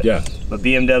for it. Yeah. But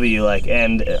BMW,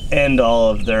 and all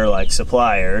of their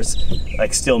suppliers,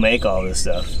 still make all this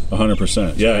stuff.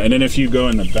 100%. Yeah, and then if you go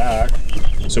in the back,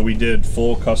 so we did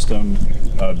full custom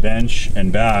bench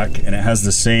and back, and it has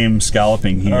the same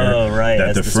scalloping here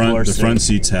that the front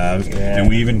seats have, and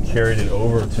we even carried it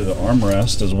over to the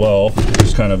armrest as well.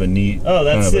 Just kind of a neat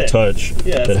a touch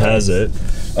that has it.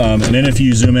 And then if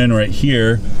you zoom in right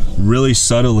here, really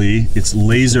subtly, it's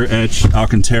laser etched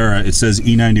Alcantara. It says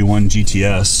E91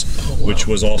 GTS, which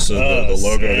was also the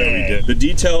logo that we did. The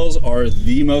details are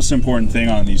the most important thing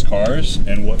on these cars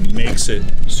and what makes it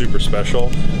super special,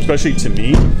 especially to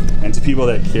me and to people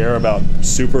that care about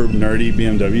super nerdy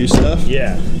BMW stuff.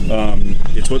 Yeah.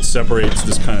 It's what separates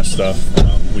this kind of stuff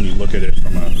when you look at it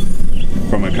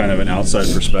from a kind of an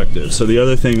outside perspective. So the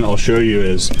other thing I'll show you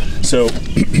is, so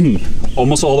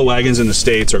almost all the wagons in the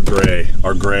States are gray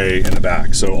in the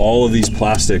back. So all of these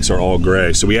plastics are all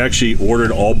gray. So we actually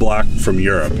ordered all black from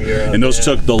Europe. And those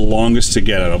took the longest to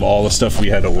get out of all the stuff we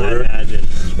had to order. I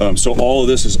imagine. So all of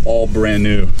this is all brand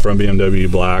new from BMW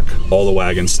black, all the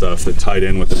wagon stuff that tied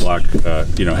in with the black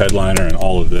headliner and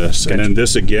all of this. And then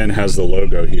this again has the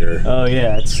logo here. Oh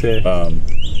yeah, it's sick.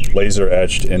 Laser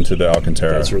etched into the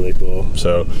Alcantara. That's really cool.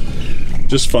 So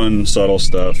just fun, subtle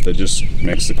stuff that just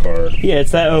makes the car. Yeah,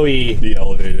 it's that OE. The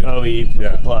elevated.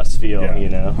 OE plus feel,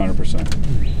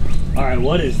 100%. All right,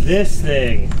 what is this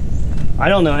thing? I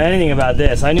don't know anything about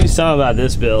this. I knew some about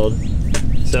this build.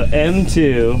 So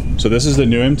M2. So this is the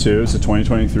new M2. It's a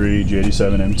 2023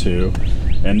 G87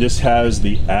 M2. And this has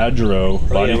the Adro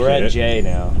body kit. We're at J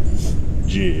now.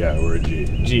 G, yeah, we're at G.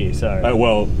 G, sorry.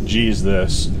 Well, G is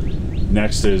this.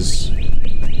 Next is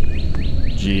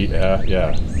G, H.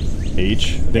 I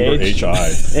think we're HI.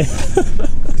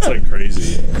 It's like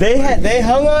crazy. They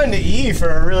hung on to E for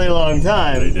a really long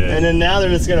time. They did. And then now they're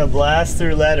just gonna blast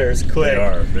through letters quick. They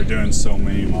are. They're doing so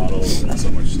many models and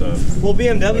so much stuff. Well,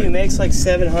 BMW makes like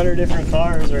 700 different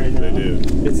cars right now. They do.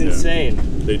 It's insane.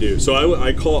 They do. So I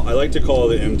like to call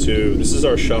the M2. This is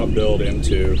our shop build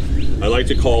M2. I like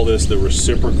to call this the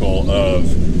reciprocal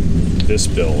of this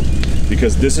build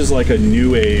because this is like a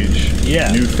new age,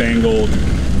 newfangled,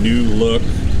 new look,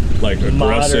 like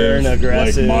aggressive,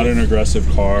 modern aggressive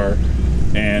car.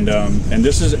 And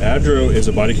this is Adro is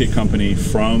a body kit company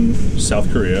from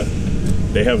South Korea.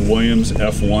 They have Williams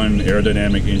F1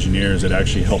 aerodynamic engineers that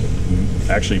actually help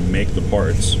make the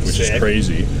parts, which is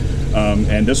crazy.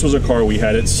 And this was a car we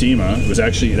had at SEMA. It was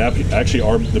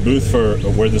the booth for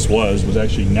where this was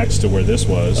actually next to where this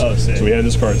was. Oh, sick. So we had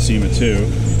this car at SEMA too.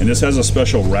 And this has a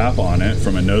special wrap on it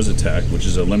from a Nosatech, which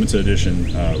is a limited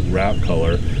edition wrap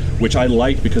color, which I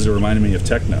liked because it reminded me of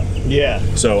Techno. Yeah.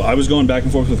 So I was going back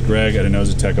and forth with Greg at a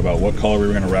Nosatech about what color we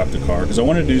were going to wrap the car because I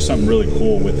wanted to do something really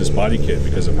cool with this body kit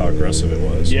because of how aggressive it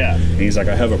was. Yeah. And he's like,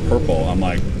 I have a purple. I'm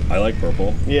like, I like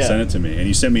purple. Yeah. Send it to me. And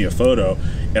he sent me a photo,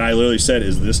 and I literally said,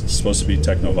 is this supposed to be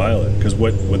Techno Violet? Because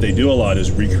what they do a lot is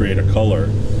recreate a color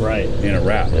in a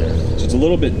wrap. So it's a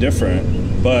little bit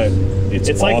different, but it's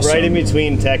awesome. Like right in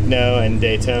between Techno and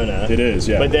Daytona. It is,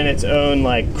 yeah. But then its own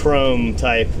like chrome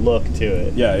type look to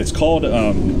it. Yeah, it's called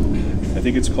I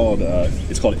think it's called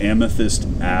Amethyst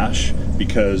Ash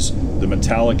because the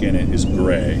metallic in it is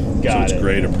gray. So it's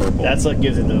gray to purple. That's what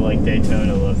gives it the like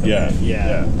Daytona look. Yeah.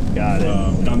 Got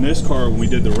it. And on this car, when we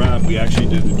did the wrap, we actually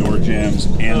did the door jams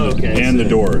and the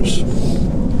doors.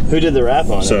 Who did the wrap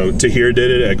on it? So Tahir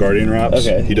did it at Guardian Wraps.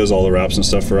 Okay. He does all the wraps and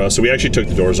stuff for us. So we actually took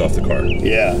the doors off the car.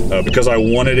 Yeah. Because I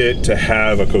wanted it to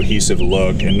have a cohesive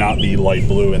look and not be light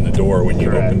blue in the door when you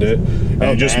opened it. And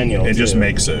it just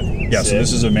makes it. Yeah. So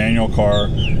this is a manual car.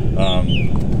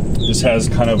 This has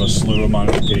kind of a slew of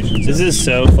modifications. This is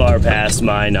so far past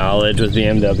my knowledge with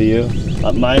BMW.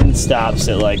 Mine stops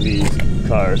at like these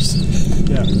cars.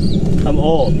 Yeah. I'm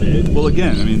old, dude. Well,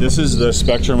 again, I mean, this is the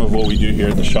spectrum of what we do here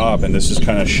at the shop, and this just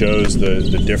kind of shows the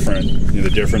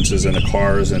differences in the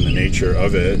cars and the nature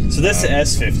of it. So this is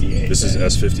S58. This is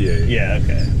S58. Yeah.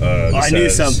 Okay. I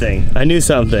knew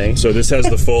something. So this has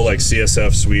the full like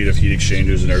CSF suite of heat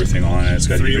exchangers and everything on it. It's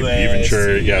got even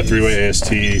three-way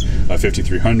AST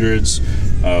 5300s,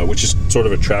 which is sort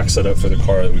of a track setup for the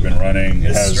car that we've been running.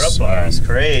 It has strut bar is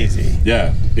crazy.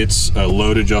 Yeah, it's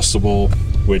load adjustable,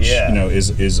 which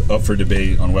is up for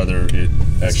debate on whether it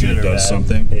actually does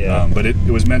something. Yeah. But it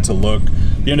was meant to look.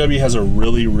 BMW has a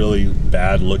really, really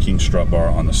bad looking strut bar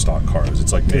on the stock cars.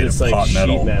 It's like made of hot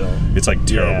metal. It's like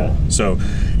terrible. Yeah. So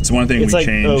it's one thing we changed.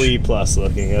 It's like OE plus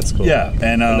looking. That's cool. Yeah,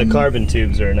 and the carbon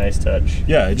tubes are a nice touch.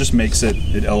 Yeah, it just makes it.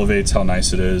 It elevates how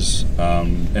nice it is.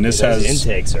 And this has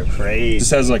intakes are crazy. This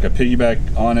has like a piggyback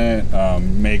on it.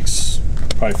 Makes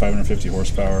probably 550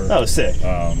 horsepower. Oh, sick.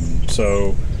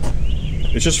 So.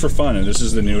 It's just for fun, and this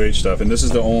is the new age stuff, and this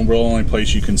is the only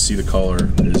place you can see the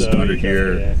color is under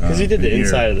here. Because he did the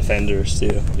inside of the fenders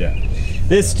too. Yeah.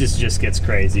 This just gets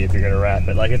crazy if you're gonna wrap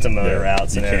it. Like it's a motor out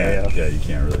scenario. You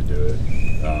can't really do it.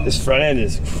 This front end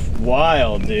is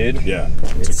wild, dude. Yeah.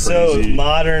 It's so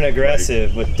modern,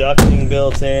 aggressive, with ducting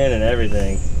built in and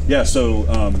everything. Yeah, so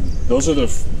those are the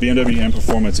BMW M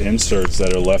Performance inserts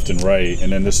that are left and right, and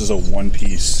then this is a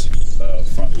one-piece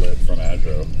front lip from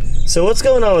Adro. So what's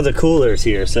going on with the coolers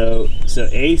here? So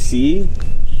AC.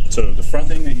 So the front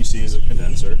thing that you see is a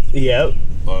condenser. Yep.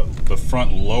 The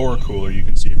front lower cooler you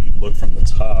can see if you look from the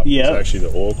top. Yep. It's actually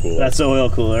the oil cooler. That's the oil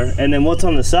cooler. And then what's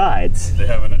on the sides? They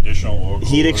have an additional oil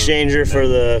cooler. Heat exchanger for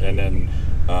the. And then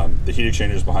the heat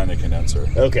exchanger is behind the condenser.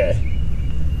 Okay.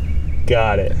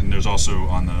 Got it. And there's also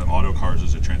on the auto cars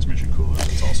is a transmission cooler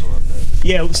that's also up there.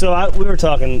 Yeah, so we were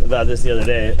talking about this the other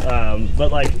day,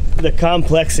 but like the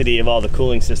complexity of all the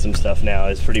cooling system stuff now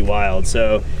is pretty wild.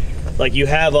 So like you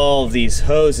have all of these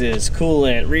hoses,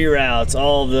 coolant, reroutes,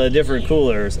 all the different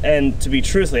coolers, and to be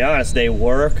truthfully honest, they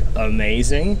work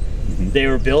amazing. They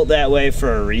were built that way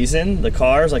for a reason. The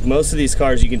cars, like most of these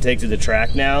cars you can take to the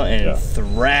track now and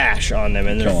thrash on them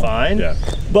and they're fine. Yeah.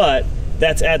 But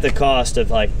that's at the cost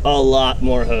of like a lot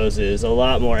more hoses, a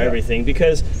lot more everything,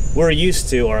 because we're used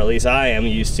to, or at least I am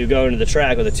used to, going to the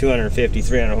track with a 250,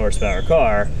 300 horsepower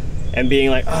car and being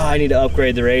like, oh, I need to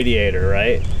upgrade the radiator,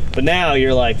 right? But now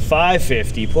you're like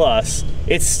 550 plus,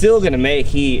 it's still gonna make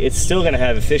heat, it's still gonna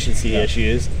have efficiency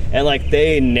issues, and like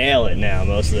they nail it now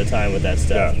most of the time with that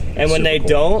stuff. And when they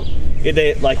don't,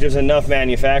 there's enough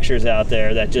manufacturers out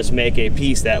there that just make a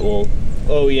piece that will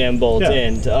OEM bolt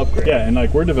in to upgrade. Yeah, and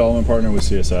like we're development partner with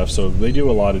CSF, so they do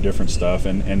a lot of different stuff,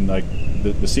 and like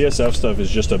the CSF stuff is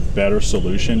just a better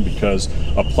solution because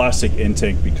a plastic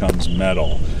intake becomes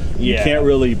metal. You can't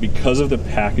really, because of the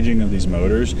packaging of these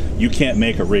motors, you can't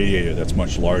make a radiator that's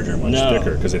much larger and much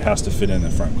thicker because it has to fit in the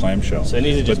front clamshell. So it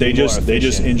needs to just they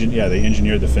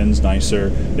engineered the fins nicer.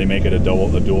 They make it a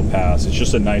dual pass. It's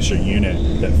just a nicer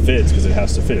unit that fits because it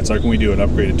has to fit. It's like when we do an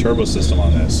upgraded turbo system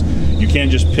on this. You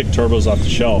can't just pick turbos off the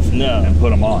shelf and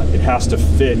put them on. It has to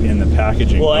fit in the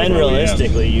packaging. Well, and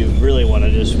realistically, you really want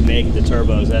to just make the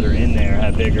turbos that are in there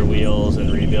have bigger wheels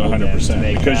and rebuild 100%, them to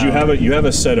make because you have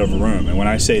a set of room, and when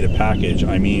I say the package,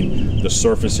 I mean the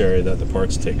surface area that the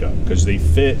parts take up, because they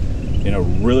fit in a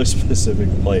really specific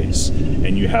place,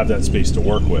 and you have that space to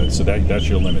work with. So that's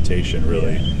your limitation,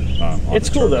 really. It's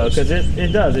cool though, because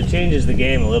it changes the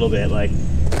game a little bit. Like,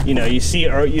 you know, you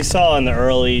saw in the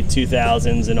early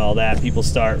 2000s and all that, people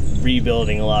start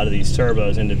rebuilding a lot of these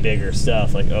turbos into bigger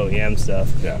stuff, like OEM stuff.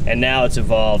 Yeah. And now it's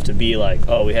evolved to be like,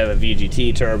 oh, we have a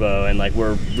VGT turbo, and like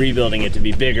we're rebuilding it to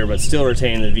be bigger, but still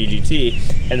retaining the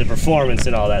VGT, and the performance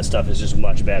and all that stuff is just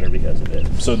much better because of it.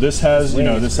 So this has, you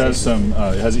know, this has some,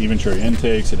 it has even cherry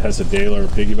intakes. It has a Daler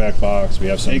piggyback box. We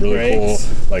have some really cool,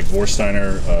 like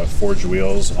Vorsteiner forged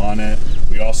wheels on it.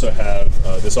 We also have,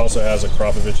 this also has a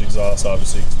Kropovich exhaust,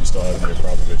 obviously, because we still have the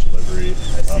Kropovich livery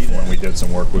from when we did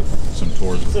some work with some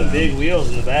tours with them. Some big wheels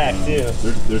in the back, too.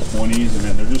 They're 20s, and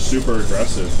man, they're just super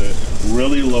aggressive. They're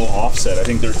really low offset. I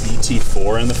think they're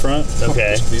ET4 in the front.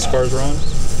 Okay. These cars run.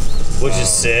 Which is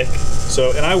sick.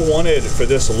 So, and I wanted, for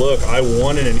this look, I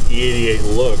wanted an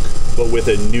E88 look, but with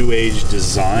a new age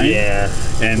design. Yeah.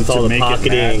 And with to all the make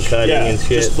pocketing it match, and cutting and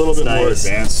shit. Just a little bit more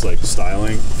advanced, like,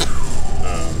 styling.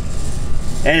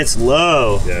 And it's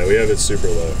low. Yeah, we have it super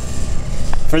low.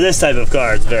 For this type of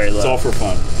car, it's very low. It's all for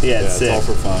fun. Yeah, it's all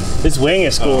for fun. This wing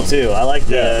is cool too. I like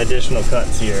the additional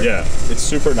cuts here. Yeah, it's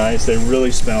super nice. They really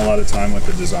spent a lot of time with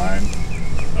the design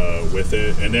with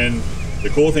it. And then the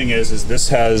cool thing is this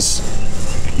has,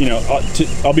 you know,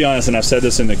 I'll be honest, and I've said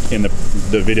this in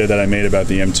the video that I made about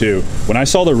the M2. When I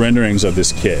saw the renderings of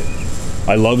this kit,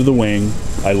 I loved the wing,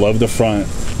 I loved the front,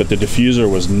 but the diffuser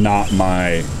wasn't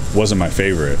my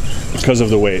favorite because of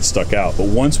the way it stuck out. But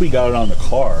once we got it on the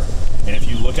car, and if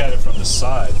you look at it from the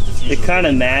side, the it kind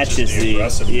of matches the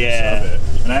aggressiveness of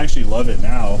it. And I actually love it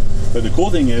now. But the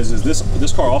cool thing is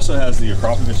this car also has the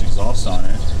Kropovich exhaust on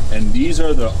it, and these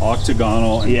are the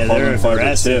octagonal and carbon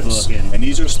fiber tips, and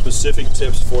these are specific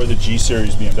tips for the G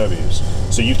series BMWs.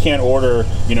 So you can't order,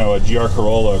 you know, a GR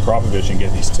Corolla or Kropovich and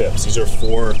get these tips. These are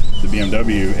for the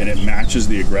BMW, and it matches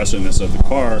the aggressiveness of the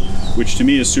car, which to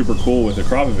me is super cool with the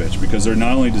Kropovich, because they're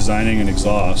not only designing an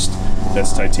exhaust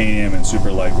that's titanium and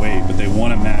super lightweight, but they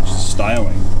want to match the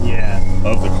styling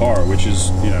of the car, which is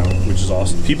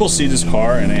awesome. People see this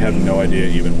car and they have no idea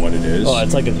even what it is. Oh,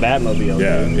 it's like a Batmobile.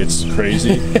 Yeah, dude. It's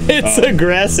crazy. It's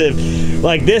aggressive.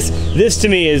 Like this to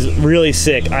me is really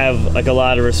sick. I have like a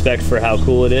lot of respect for how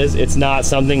cool it is. It's not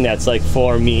something that's like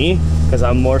for me, because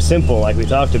I'm more simple, like we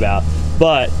talked about.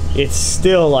 But it's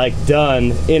still like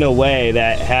done in a way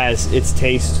that it's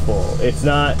tasteful. It's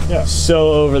not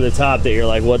so over the top that you're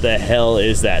like, what the hell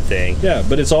is that thing? Yeah,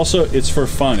 but it's for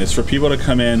fun. It's for people to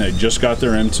come in, they just got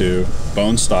their M2,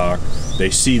 bone stock, they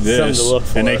see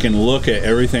this, and they can look at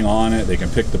everything on it, they can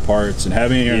pick the parts, and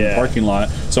having it here in the parking lot,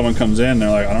 someone comes in, they're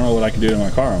like, I don't know what I can do to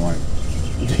my car. I'm like,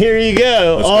 here you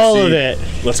go, all of it.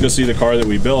 Let's go see the car that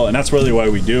we built, and that's really why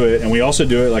we do it. And we also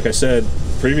do it, like I said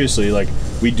previously, like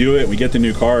we do it, we get the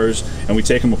new cars and we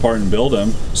take them apart and build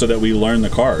them so that we learn the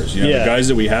cars. You know, the guys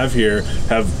that we have here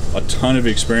have a ton of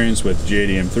experience with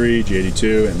G80 M3,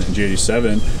 G82, and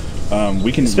G87.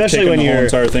 We can especially take when the whole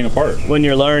entire thing apart. When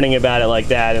you're learning about it like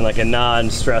that in like a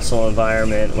non-stressful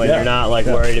environment, when you're not like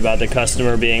worried about the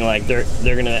customer being like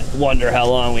they're gonna wonder how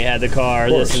long we had the car,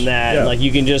 this and that. And like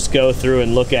you can just go through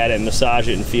and look at it, massage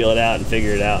it, and feel it out, and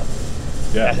figure it out.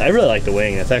 Yeah, I really like the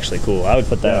wing. That's actually cool. I would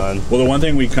put that on. Well, the one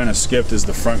thing we kind of skipped is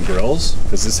the front grills,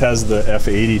 because this has the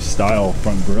F80 style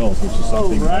front grills, which is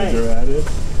something Roger added.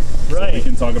 So we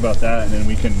can talk about that, and then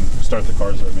we can start the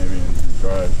cars up maybe and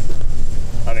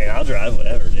drive. I mean, I'll drive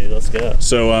whatever, dude. Let's go.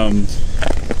 So,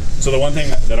 so the one thing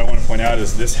that I want to point out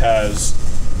is this has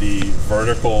the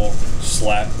vertical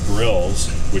slat grills,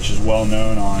 which is well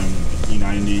known on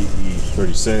E90,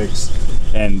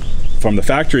 E36, and from the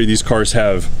factory, these cars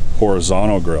have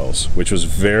horizontal grills, which was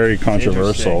very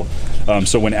controversial.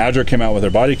 So when Adra came out with their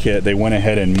body kit, they went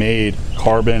ahead and made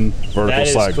carbon vertical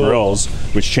slat grills,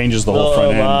 which changes the whole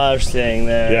front end. Homage thing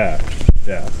there.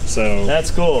 Yeah. So that's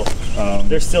cool.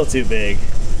 They're still too big.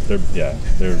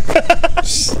 They're.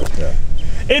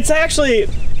 It's actually,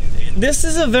 this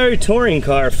is a very touring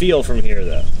car feel from here,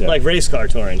 though. Yeah. Like race car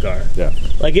touring car. Yeah.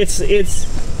 Like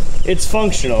it's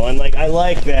functional, and like I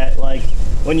like that. Like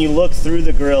when you look through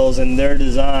the grills and their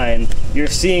design, you're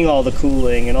seeing all the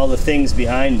cooling and all the things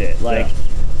behind it. Like,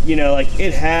 you know, like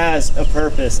it has a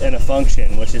purpose and a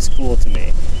function, which is cool to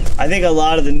me. I think a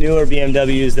lot of the newer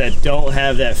BMWs that don't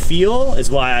have that feel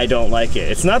is why I don't like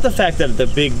it. It's not the fact that the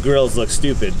big grills look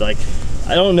stupid. Like,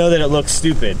 I don't know that it looks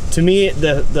stupid. To me,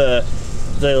 the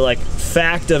like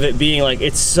fact of it being like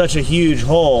it's such a huge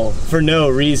hole for no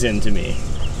reason to me.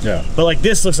 Yeah. But like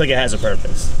this looks like it has a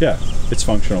purpose. Yeah, it's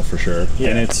functional for sure. Yeah.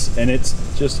 And it's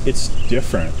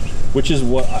different, which is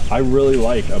what I really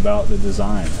like about the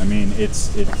design. I mean,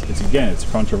 it's again, it's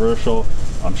controversial.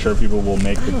 I'm sure people will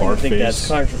make the bar face.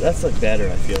 That's like better,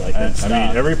 I feel like. I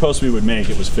mean, every post we would make,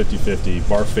 it was 50-50,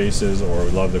 bar faces or we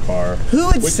love the car. Who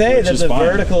would say that the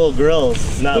vertical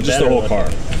grill's not better? Just the whole car.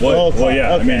 Well,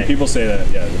 yeah, okay. I mean, people say that,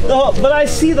 yeah. But I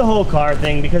see the whole car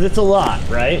thing because it's a lot,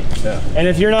 right? Yeah. And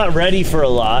if you're not ready for a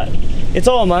lot, it's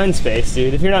all mind space,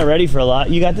 dude. If you're not ready for a lot,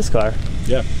 you got this car.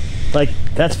 Yeah. Like,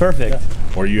 that's perfect.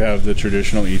 Yeah. Or you have the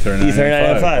traditional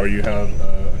E39, or you have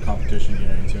a competition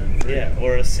E92. Yeah,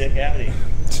 or a sick Audi.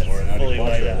 Or an Audi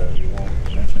Quattro that we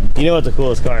won't mention. You know what the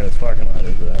coolest car in this parking lot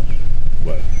is, though?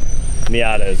 What?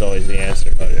 Miata is always the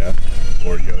answer. Oh, yeah?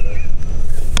 Or Yoda.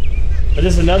 But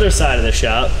this is another side of the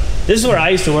shop. This is where I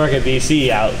used to work at BC,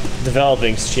 out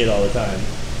developing shit all the time.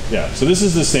 Yeah, so this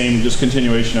is the same, just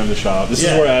continuation of the shop. This is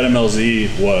where Adam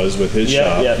LZ was with his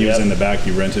shop. He was in the back.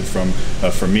 He rented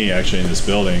from me, actually, in this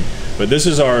building. But this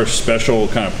is our special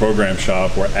kind of program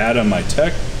shop where Adam, my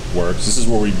tech, works. This is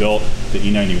where we built the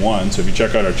E91. So if you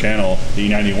check out our channel, the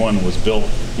E91 was built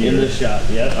here. In this shop,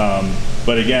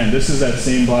 But again, this is that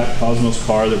same black Cosmos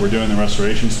car that we're doing the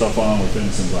restoration stuff on. We're putting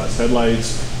some glass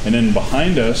headlights. And then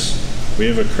behind us, we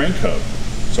have a crank hub.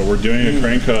 So we're doing a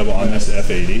crank hub on this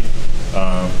F80.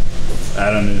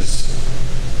 Adam is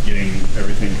getting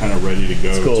everything kind of ready to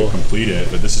go to complete it,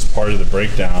 but this is part of the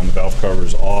breakdown. The valve cover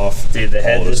is off. Dude, the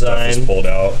head design, stuff is pulled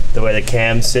out. The way the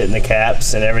cams sit in the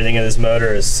caps and everything in this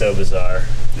motor is so bizarre.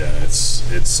 Yeah, it's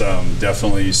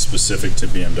definitely specific to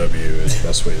BMW is the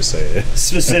best way to say it.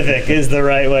 Specific is the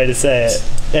right way to say it.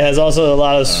 It has also a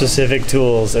lot of specific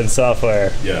tools and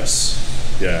software. Yes.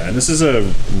 Yeah, and this is a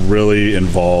really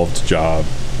involved job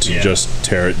to just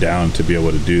tear it down to be able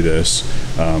to do this.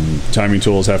 Timing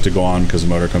tools have to go on because the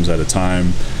motor comes at a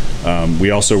time.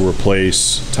 We also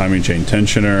replace timing chain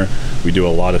tensioner. We do a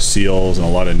lot of seals, and a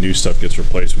lot of new stuff gets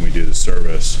replaced when we do the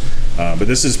service. But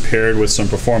this is paired with some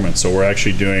performance. So we're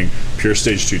actually doing pure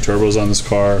stage 2 turbos on this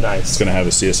car. Nice. It's going to have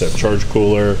a CSF charge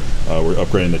cooler. We're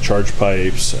upgrading the charge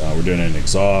pipes. We're doing an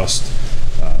exhaust.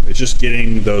 It's just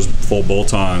getting those full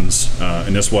bolt-ons,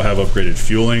 and this will have upgraded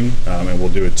fueling, and we'll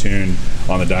do a tune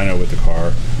on the dyno with the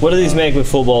car. What do these make with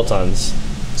full bolt-ons?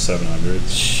 700s.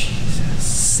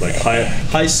 Jesus. Like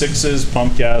high sixes,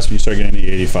 pump gas. When you start getting to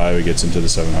 85, it gets into the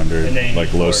 700.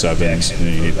 Like low sevens, and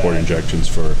then you need port injections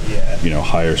for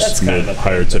higher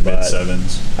to mid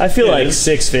sevens. I feel like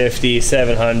 650,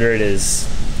 700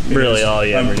 is really all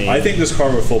you ever need. I think this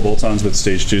car with full bolt-ons with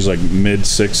stage 2s, like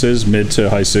mid to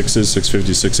high sixes,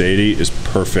 650, 680 is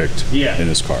perfect in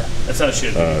this car. That's how it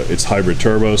should be. It's hybrid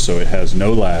turbo, so it has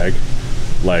no lag.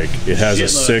 Like it has a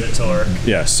sick torque.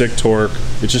 Yeah, sick torque.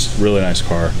 It's just a really nice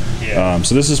car. Yeah.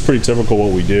 So this is pretty typical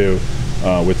what we do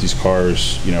with these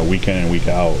cars, week in and week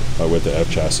out with the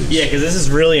F chassis. Yeah, because this is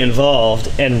really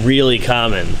involved and really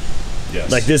common. Yes.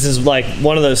 Like this is like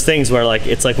one of those things where like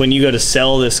it's like when you go to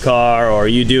sell this car or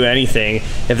you do anything,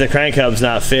 if the crank hub's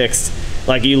not fixed,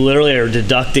 like you literally are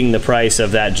deducting the price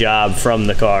of that job from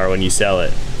the car when you sell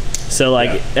it. So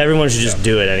like everyone should just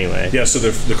do it anyway. Yeah, so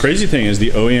the crazy thing is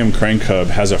the OEM crank hub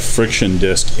has a friction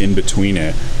disc in between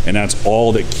it, and that's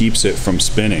all that keeps it from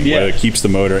spinning, where it keeps the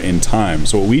motor in time.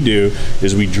 So what we do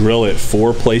is we drill it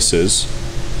 4 places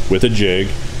with a jig,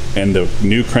 and the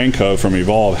new crank hub from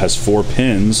Evolve has 4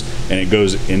 pins, and it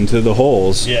goes into the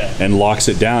holes and locks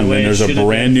it down. And then there's a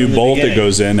brand new bolt that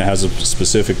goes in that has a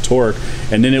specific torque,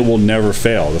 and then it will never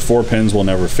fail. The 4 pins will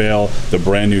never fail. The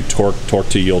brand new torque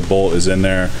to yield bolt is in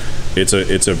there. It's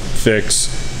a fix.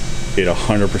 It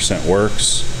 100%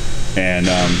 works, and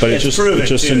but it's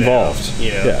just involved.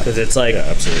 Because it's like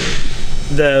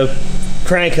absolutely. The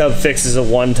crank hub fix is a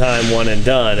one-time, one and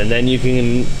done, and then you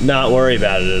can not worry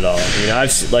about it at all.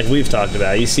 Like we've talked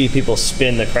about, you see people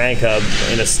spin the crank hub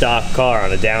in a stock car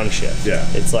on a downshift. Yeah,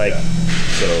 it's like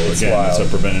so again, wild. It's a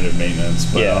preventative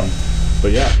maintenance. But,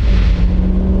 but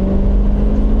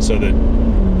so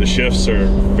the shifts are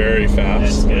very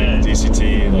fast. Like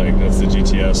DCT, like that's the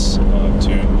GTS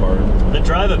tune part. The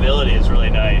drivability is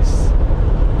really nice.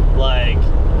 Like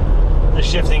the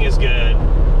shifting is good,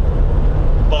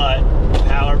 but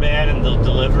power band and the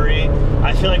delivery,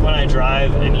 I feel like when I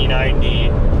drive an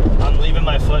E90, I'm leaving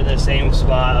my foot in the same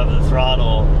spot of the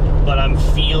throttle, but I'm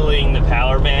feeling the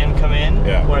power band come in,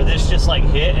 where this just like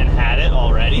hit and had it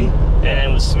already, and it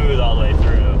was smooth all the way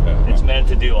through. It's meant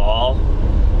to do all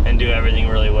and do everything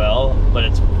really well, but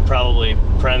it's probably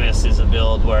premise is a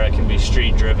build where it can be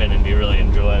street driven and be really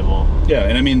enjoyable. Yeah,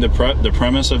 and I mean the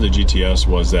premise of the GTS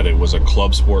was that it was a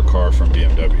club sport car from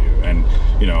BMW, and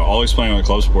you know, I'll explain what a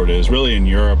club sport is. Really, in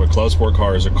Europe, a club sport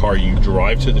car is a car you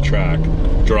drive to the track,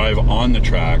 drive on the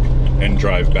track, and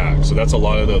drive back. So that's a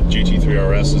lot of the GT3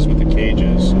 RSs with the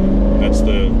cages. That's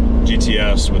the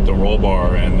GTS with the roll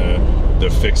bar and the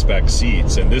fixed back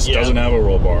seats, and this doesn't have a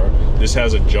roll bar. This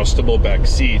has adjustable back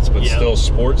seats, but still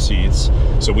sport seats.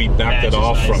 So we backed it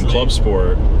off from Club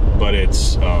Sport, but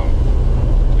it's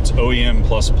OEM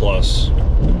plus plus.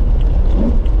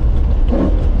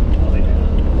 Oh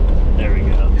yeah, there we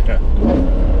go. Yeah.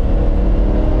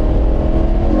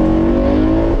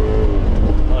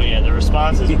 Oh yeah, the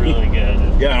response is really good.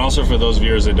 Yeah, and also for those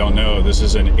viewers that don't know, this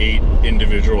is an 8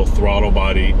 individual throttle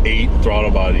body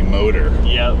motor.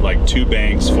 Yep. Like 2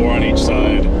 banks, 4 on each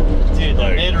side. Dude,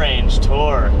 the mid-range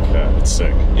torque. Yeah, it's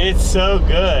sick. It's so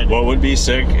good. What would be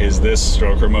sick is this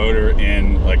stroker motor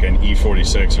in like an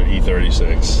E46 or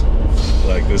E36.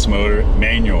 Like this motor,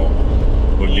 manual,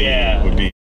 would be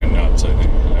nuts, I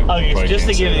think. Okay, just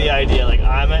to give you the idea, like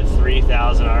I'm at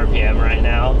 3,000 RPM right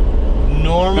now.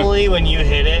 Normally, when you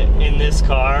hit it in this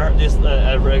car,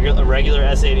 a regular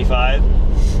S85,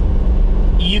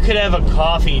 you could have a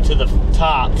coffee to the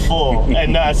top full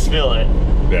and not spill it.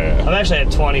 Yeah. I'm actually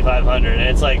at 2,500, and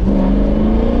it's like,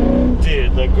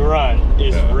 dude, the grunt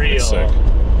is real. It's sick.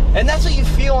 And that's what you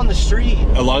feel on the street.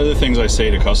 A lot of the things I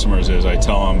say to customers is I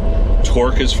tell them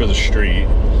torque is for the street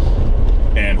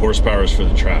and horsepower is for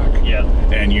the track. Yeah.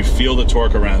 And you feel the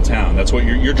torque around town. That's what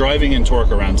you're driving in torque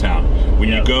around town. When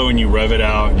you go and you rev it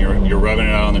out and you're revving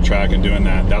it out on the track and doing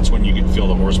that, that's when you can feel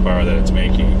the horsepower that it's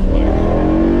making. Like,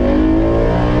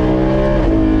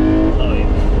 oh yeah.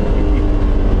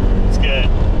 It's good.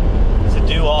 It's a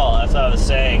do all. That's what I was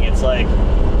saying. It's like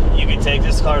you could take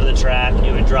this car to the track,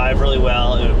 it would drive really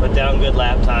well, it would put down good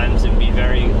lap times and be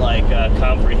very like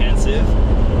comprehensive.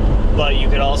 But you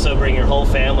could also bring your whole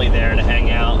family there to hang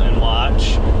out and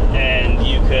watch, and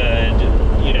you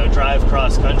could, you know, drive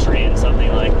cross country in something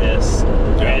like this.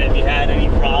 And if you had any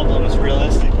problems,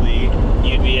 realistically,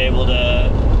 you'd be able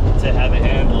to have it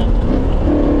handled.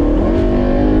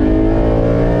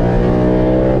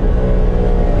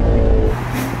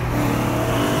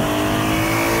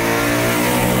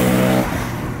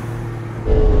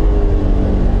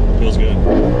 feels good.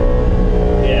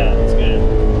 Yeah, it's good.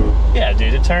 Yeah,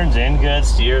 dude, it turns in good,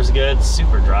 steers good,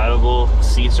 super drivable,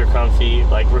 seats are comfy.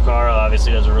 Like Recaro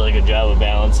obviously does a really good job of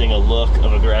balancing a look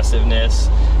of aggressiveness,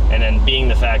 and then being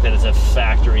the fact that it's a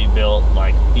factory built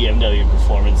like BMW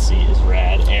performance seat is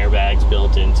rad. Airbags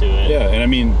built into it. Yeah, and I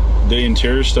mean the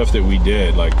interior stuff that we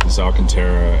did, like this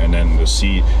Alcantara and then the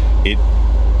seat,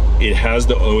 it has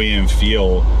the OEM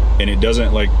feel, and it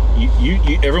doesn't like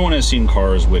everyone has seen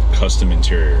cars with custom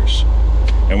interiors.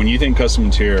 And when you think custom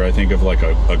interior, I think of like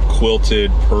a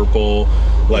quilted purple,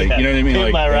 like, you know what I mean?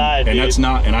 Like, my ride, and that's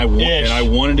not, and I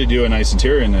wanted to do a nice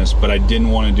interior in this, but I didn't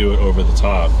want to do it over the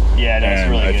top. Yeah, that's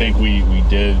really good. I think we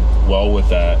did well with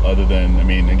that, other than, I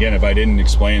mean, again, if I didn't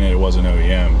explain that it wasn't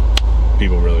OEM,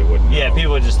 people really wouldn't know. Yeah,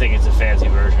 people would just think it's a fancy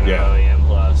version of OEM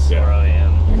Plus or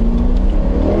OEM.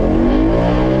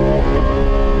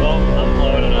 Oh, I'm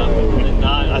blowing it up.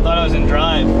 I thought I was in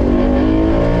drive.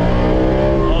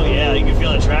 You can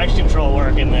feel the traction control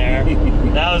working there.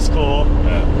 That was cool.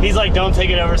 Yeah. He's like, don't take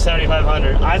it over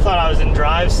 7,500. I thought I was in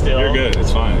drive still. You're good.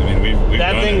 It's fine. I mean, we've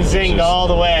that thing zinged all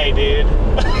the way, dude.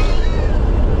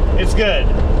 It's good.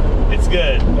 It's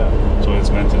good. Yeah, that's what it's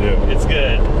meant to do. It's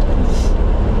good.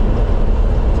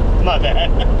 My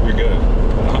bad. You're good.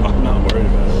 I'm not worried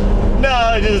about it.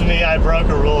 No, it's just me. I broke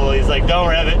a rule. He's like, don't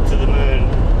rev it to the moon.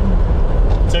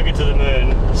 Took it to the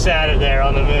moon. Sat it there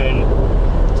on the moon.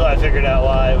 So I figured out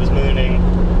why it was mooning.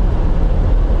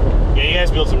 Yeah, you guys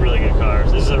built some really good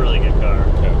cars. This is a really good car.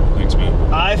 Yeah, thanks, man.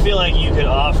 I feel like you could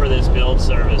offer this build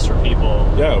service for people.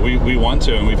 Yeah, we want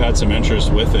to, and we've had some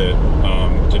interest with it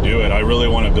to do it. I really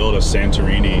want to build a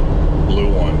Santorini blue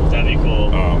one. That'd be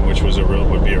cool. Which would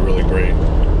be a really great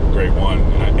one.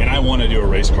 And I want to do a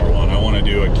race car one. I want to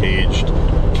do a caged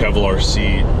Kevlar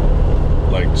seat,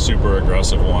 like super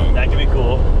aggressive one. That could be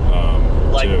cool.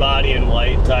 Like too. Body in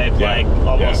white type, like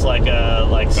almost like a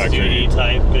Studi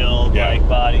type build, like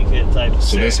body kit type.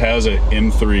 So this has an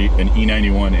M3, an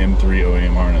E91 M3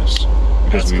 OEM harness.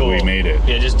 because we made it.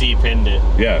 Yeah, just depinned it.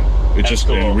 Yeah, it just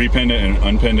cool. And repinned it and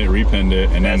unpinned it, repinned it,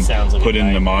 and then put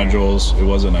in the modules. It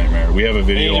was a nightmare. We have a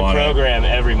video on it. You need to program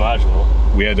every module.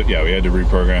 We had to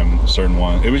reprogram certain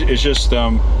ones. It's just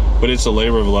but it's a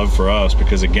labor of love for us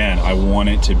because again, I want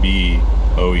it to be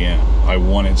OEM. I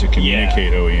want it to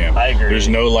communicate OEM. I agree. There's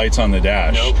no lights on the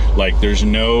dash. Nope. Like there's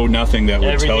nothing that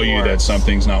would tell you that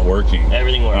something's not working.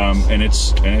 Everything works. And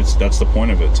that's the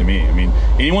point of it to me. I mean,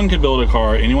 anyone could build a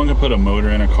car, anyone could put a motor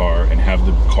in a car and have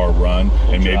the car run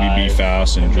and maybe be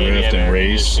fast and drift and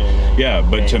race. Yeah,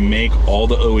 but to make all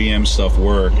the OEM stuff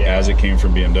work as it came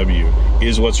from BMW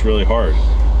is what's really hard.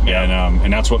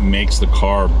 And that's what makes the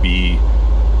car be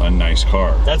a nice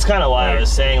car. That's kind of why I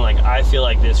was saying, like, I feel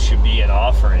like this should be an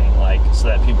offering, like, so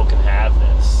that people can have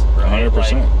this, right? 100%,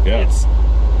 like, yeah.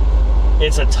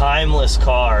 It's a timeless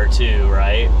car too,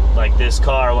 right? Like this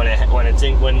car, when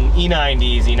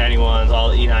E90s, E91s, all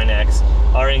the E9X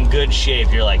are in good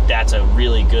shape, you're like, that's a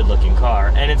really good looking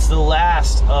car. And it's the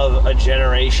last of a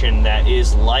generation that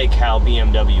is like how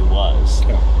BMW was.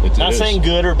 Yeah, Not saying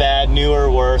good or bad, new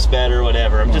or worse, better,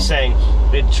 whatever. I'm just saying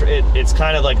it's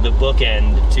kind of like the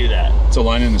bookend to that. It's a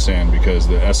line in the sand because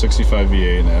the S65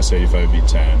 V8 and the S85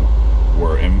 V10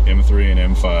 were M3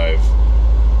 and M5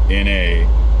 NA.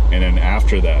 And then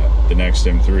after that, the next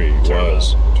M3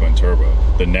 was twin turbo.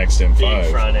 The next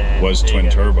M5 was twin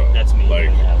turbo. That's me. Like,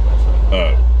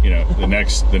 the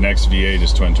next V8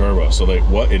 is twin turbo. So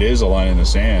like, it is a line in the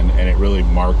sand, and it really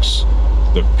marks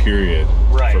the period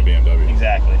for BMW.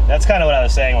 Exactly. That's kind of what I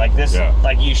was saying. Like this,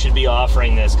 like you should be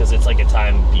offering this because it's like a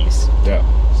timepiece. Yeah.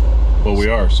 Well, we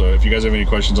are. So if you guys have any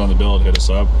questions on the build, hit us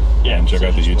up and check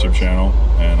out the YouTube channel.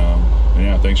 And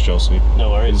yeah, thanks, Chelsea.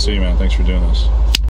 No worries. Good to see you, man. Thanks for doing this.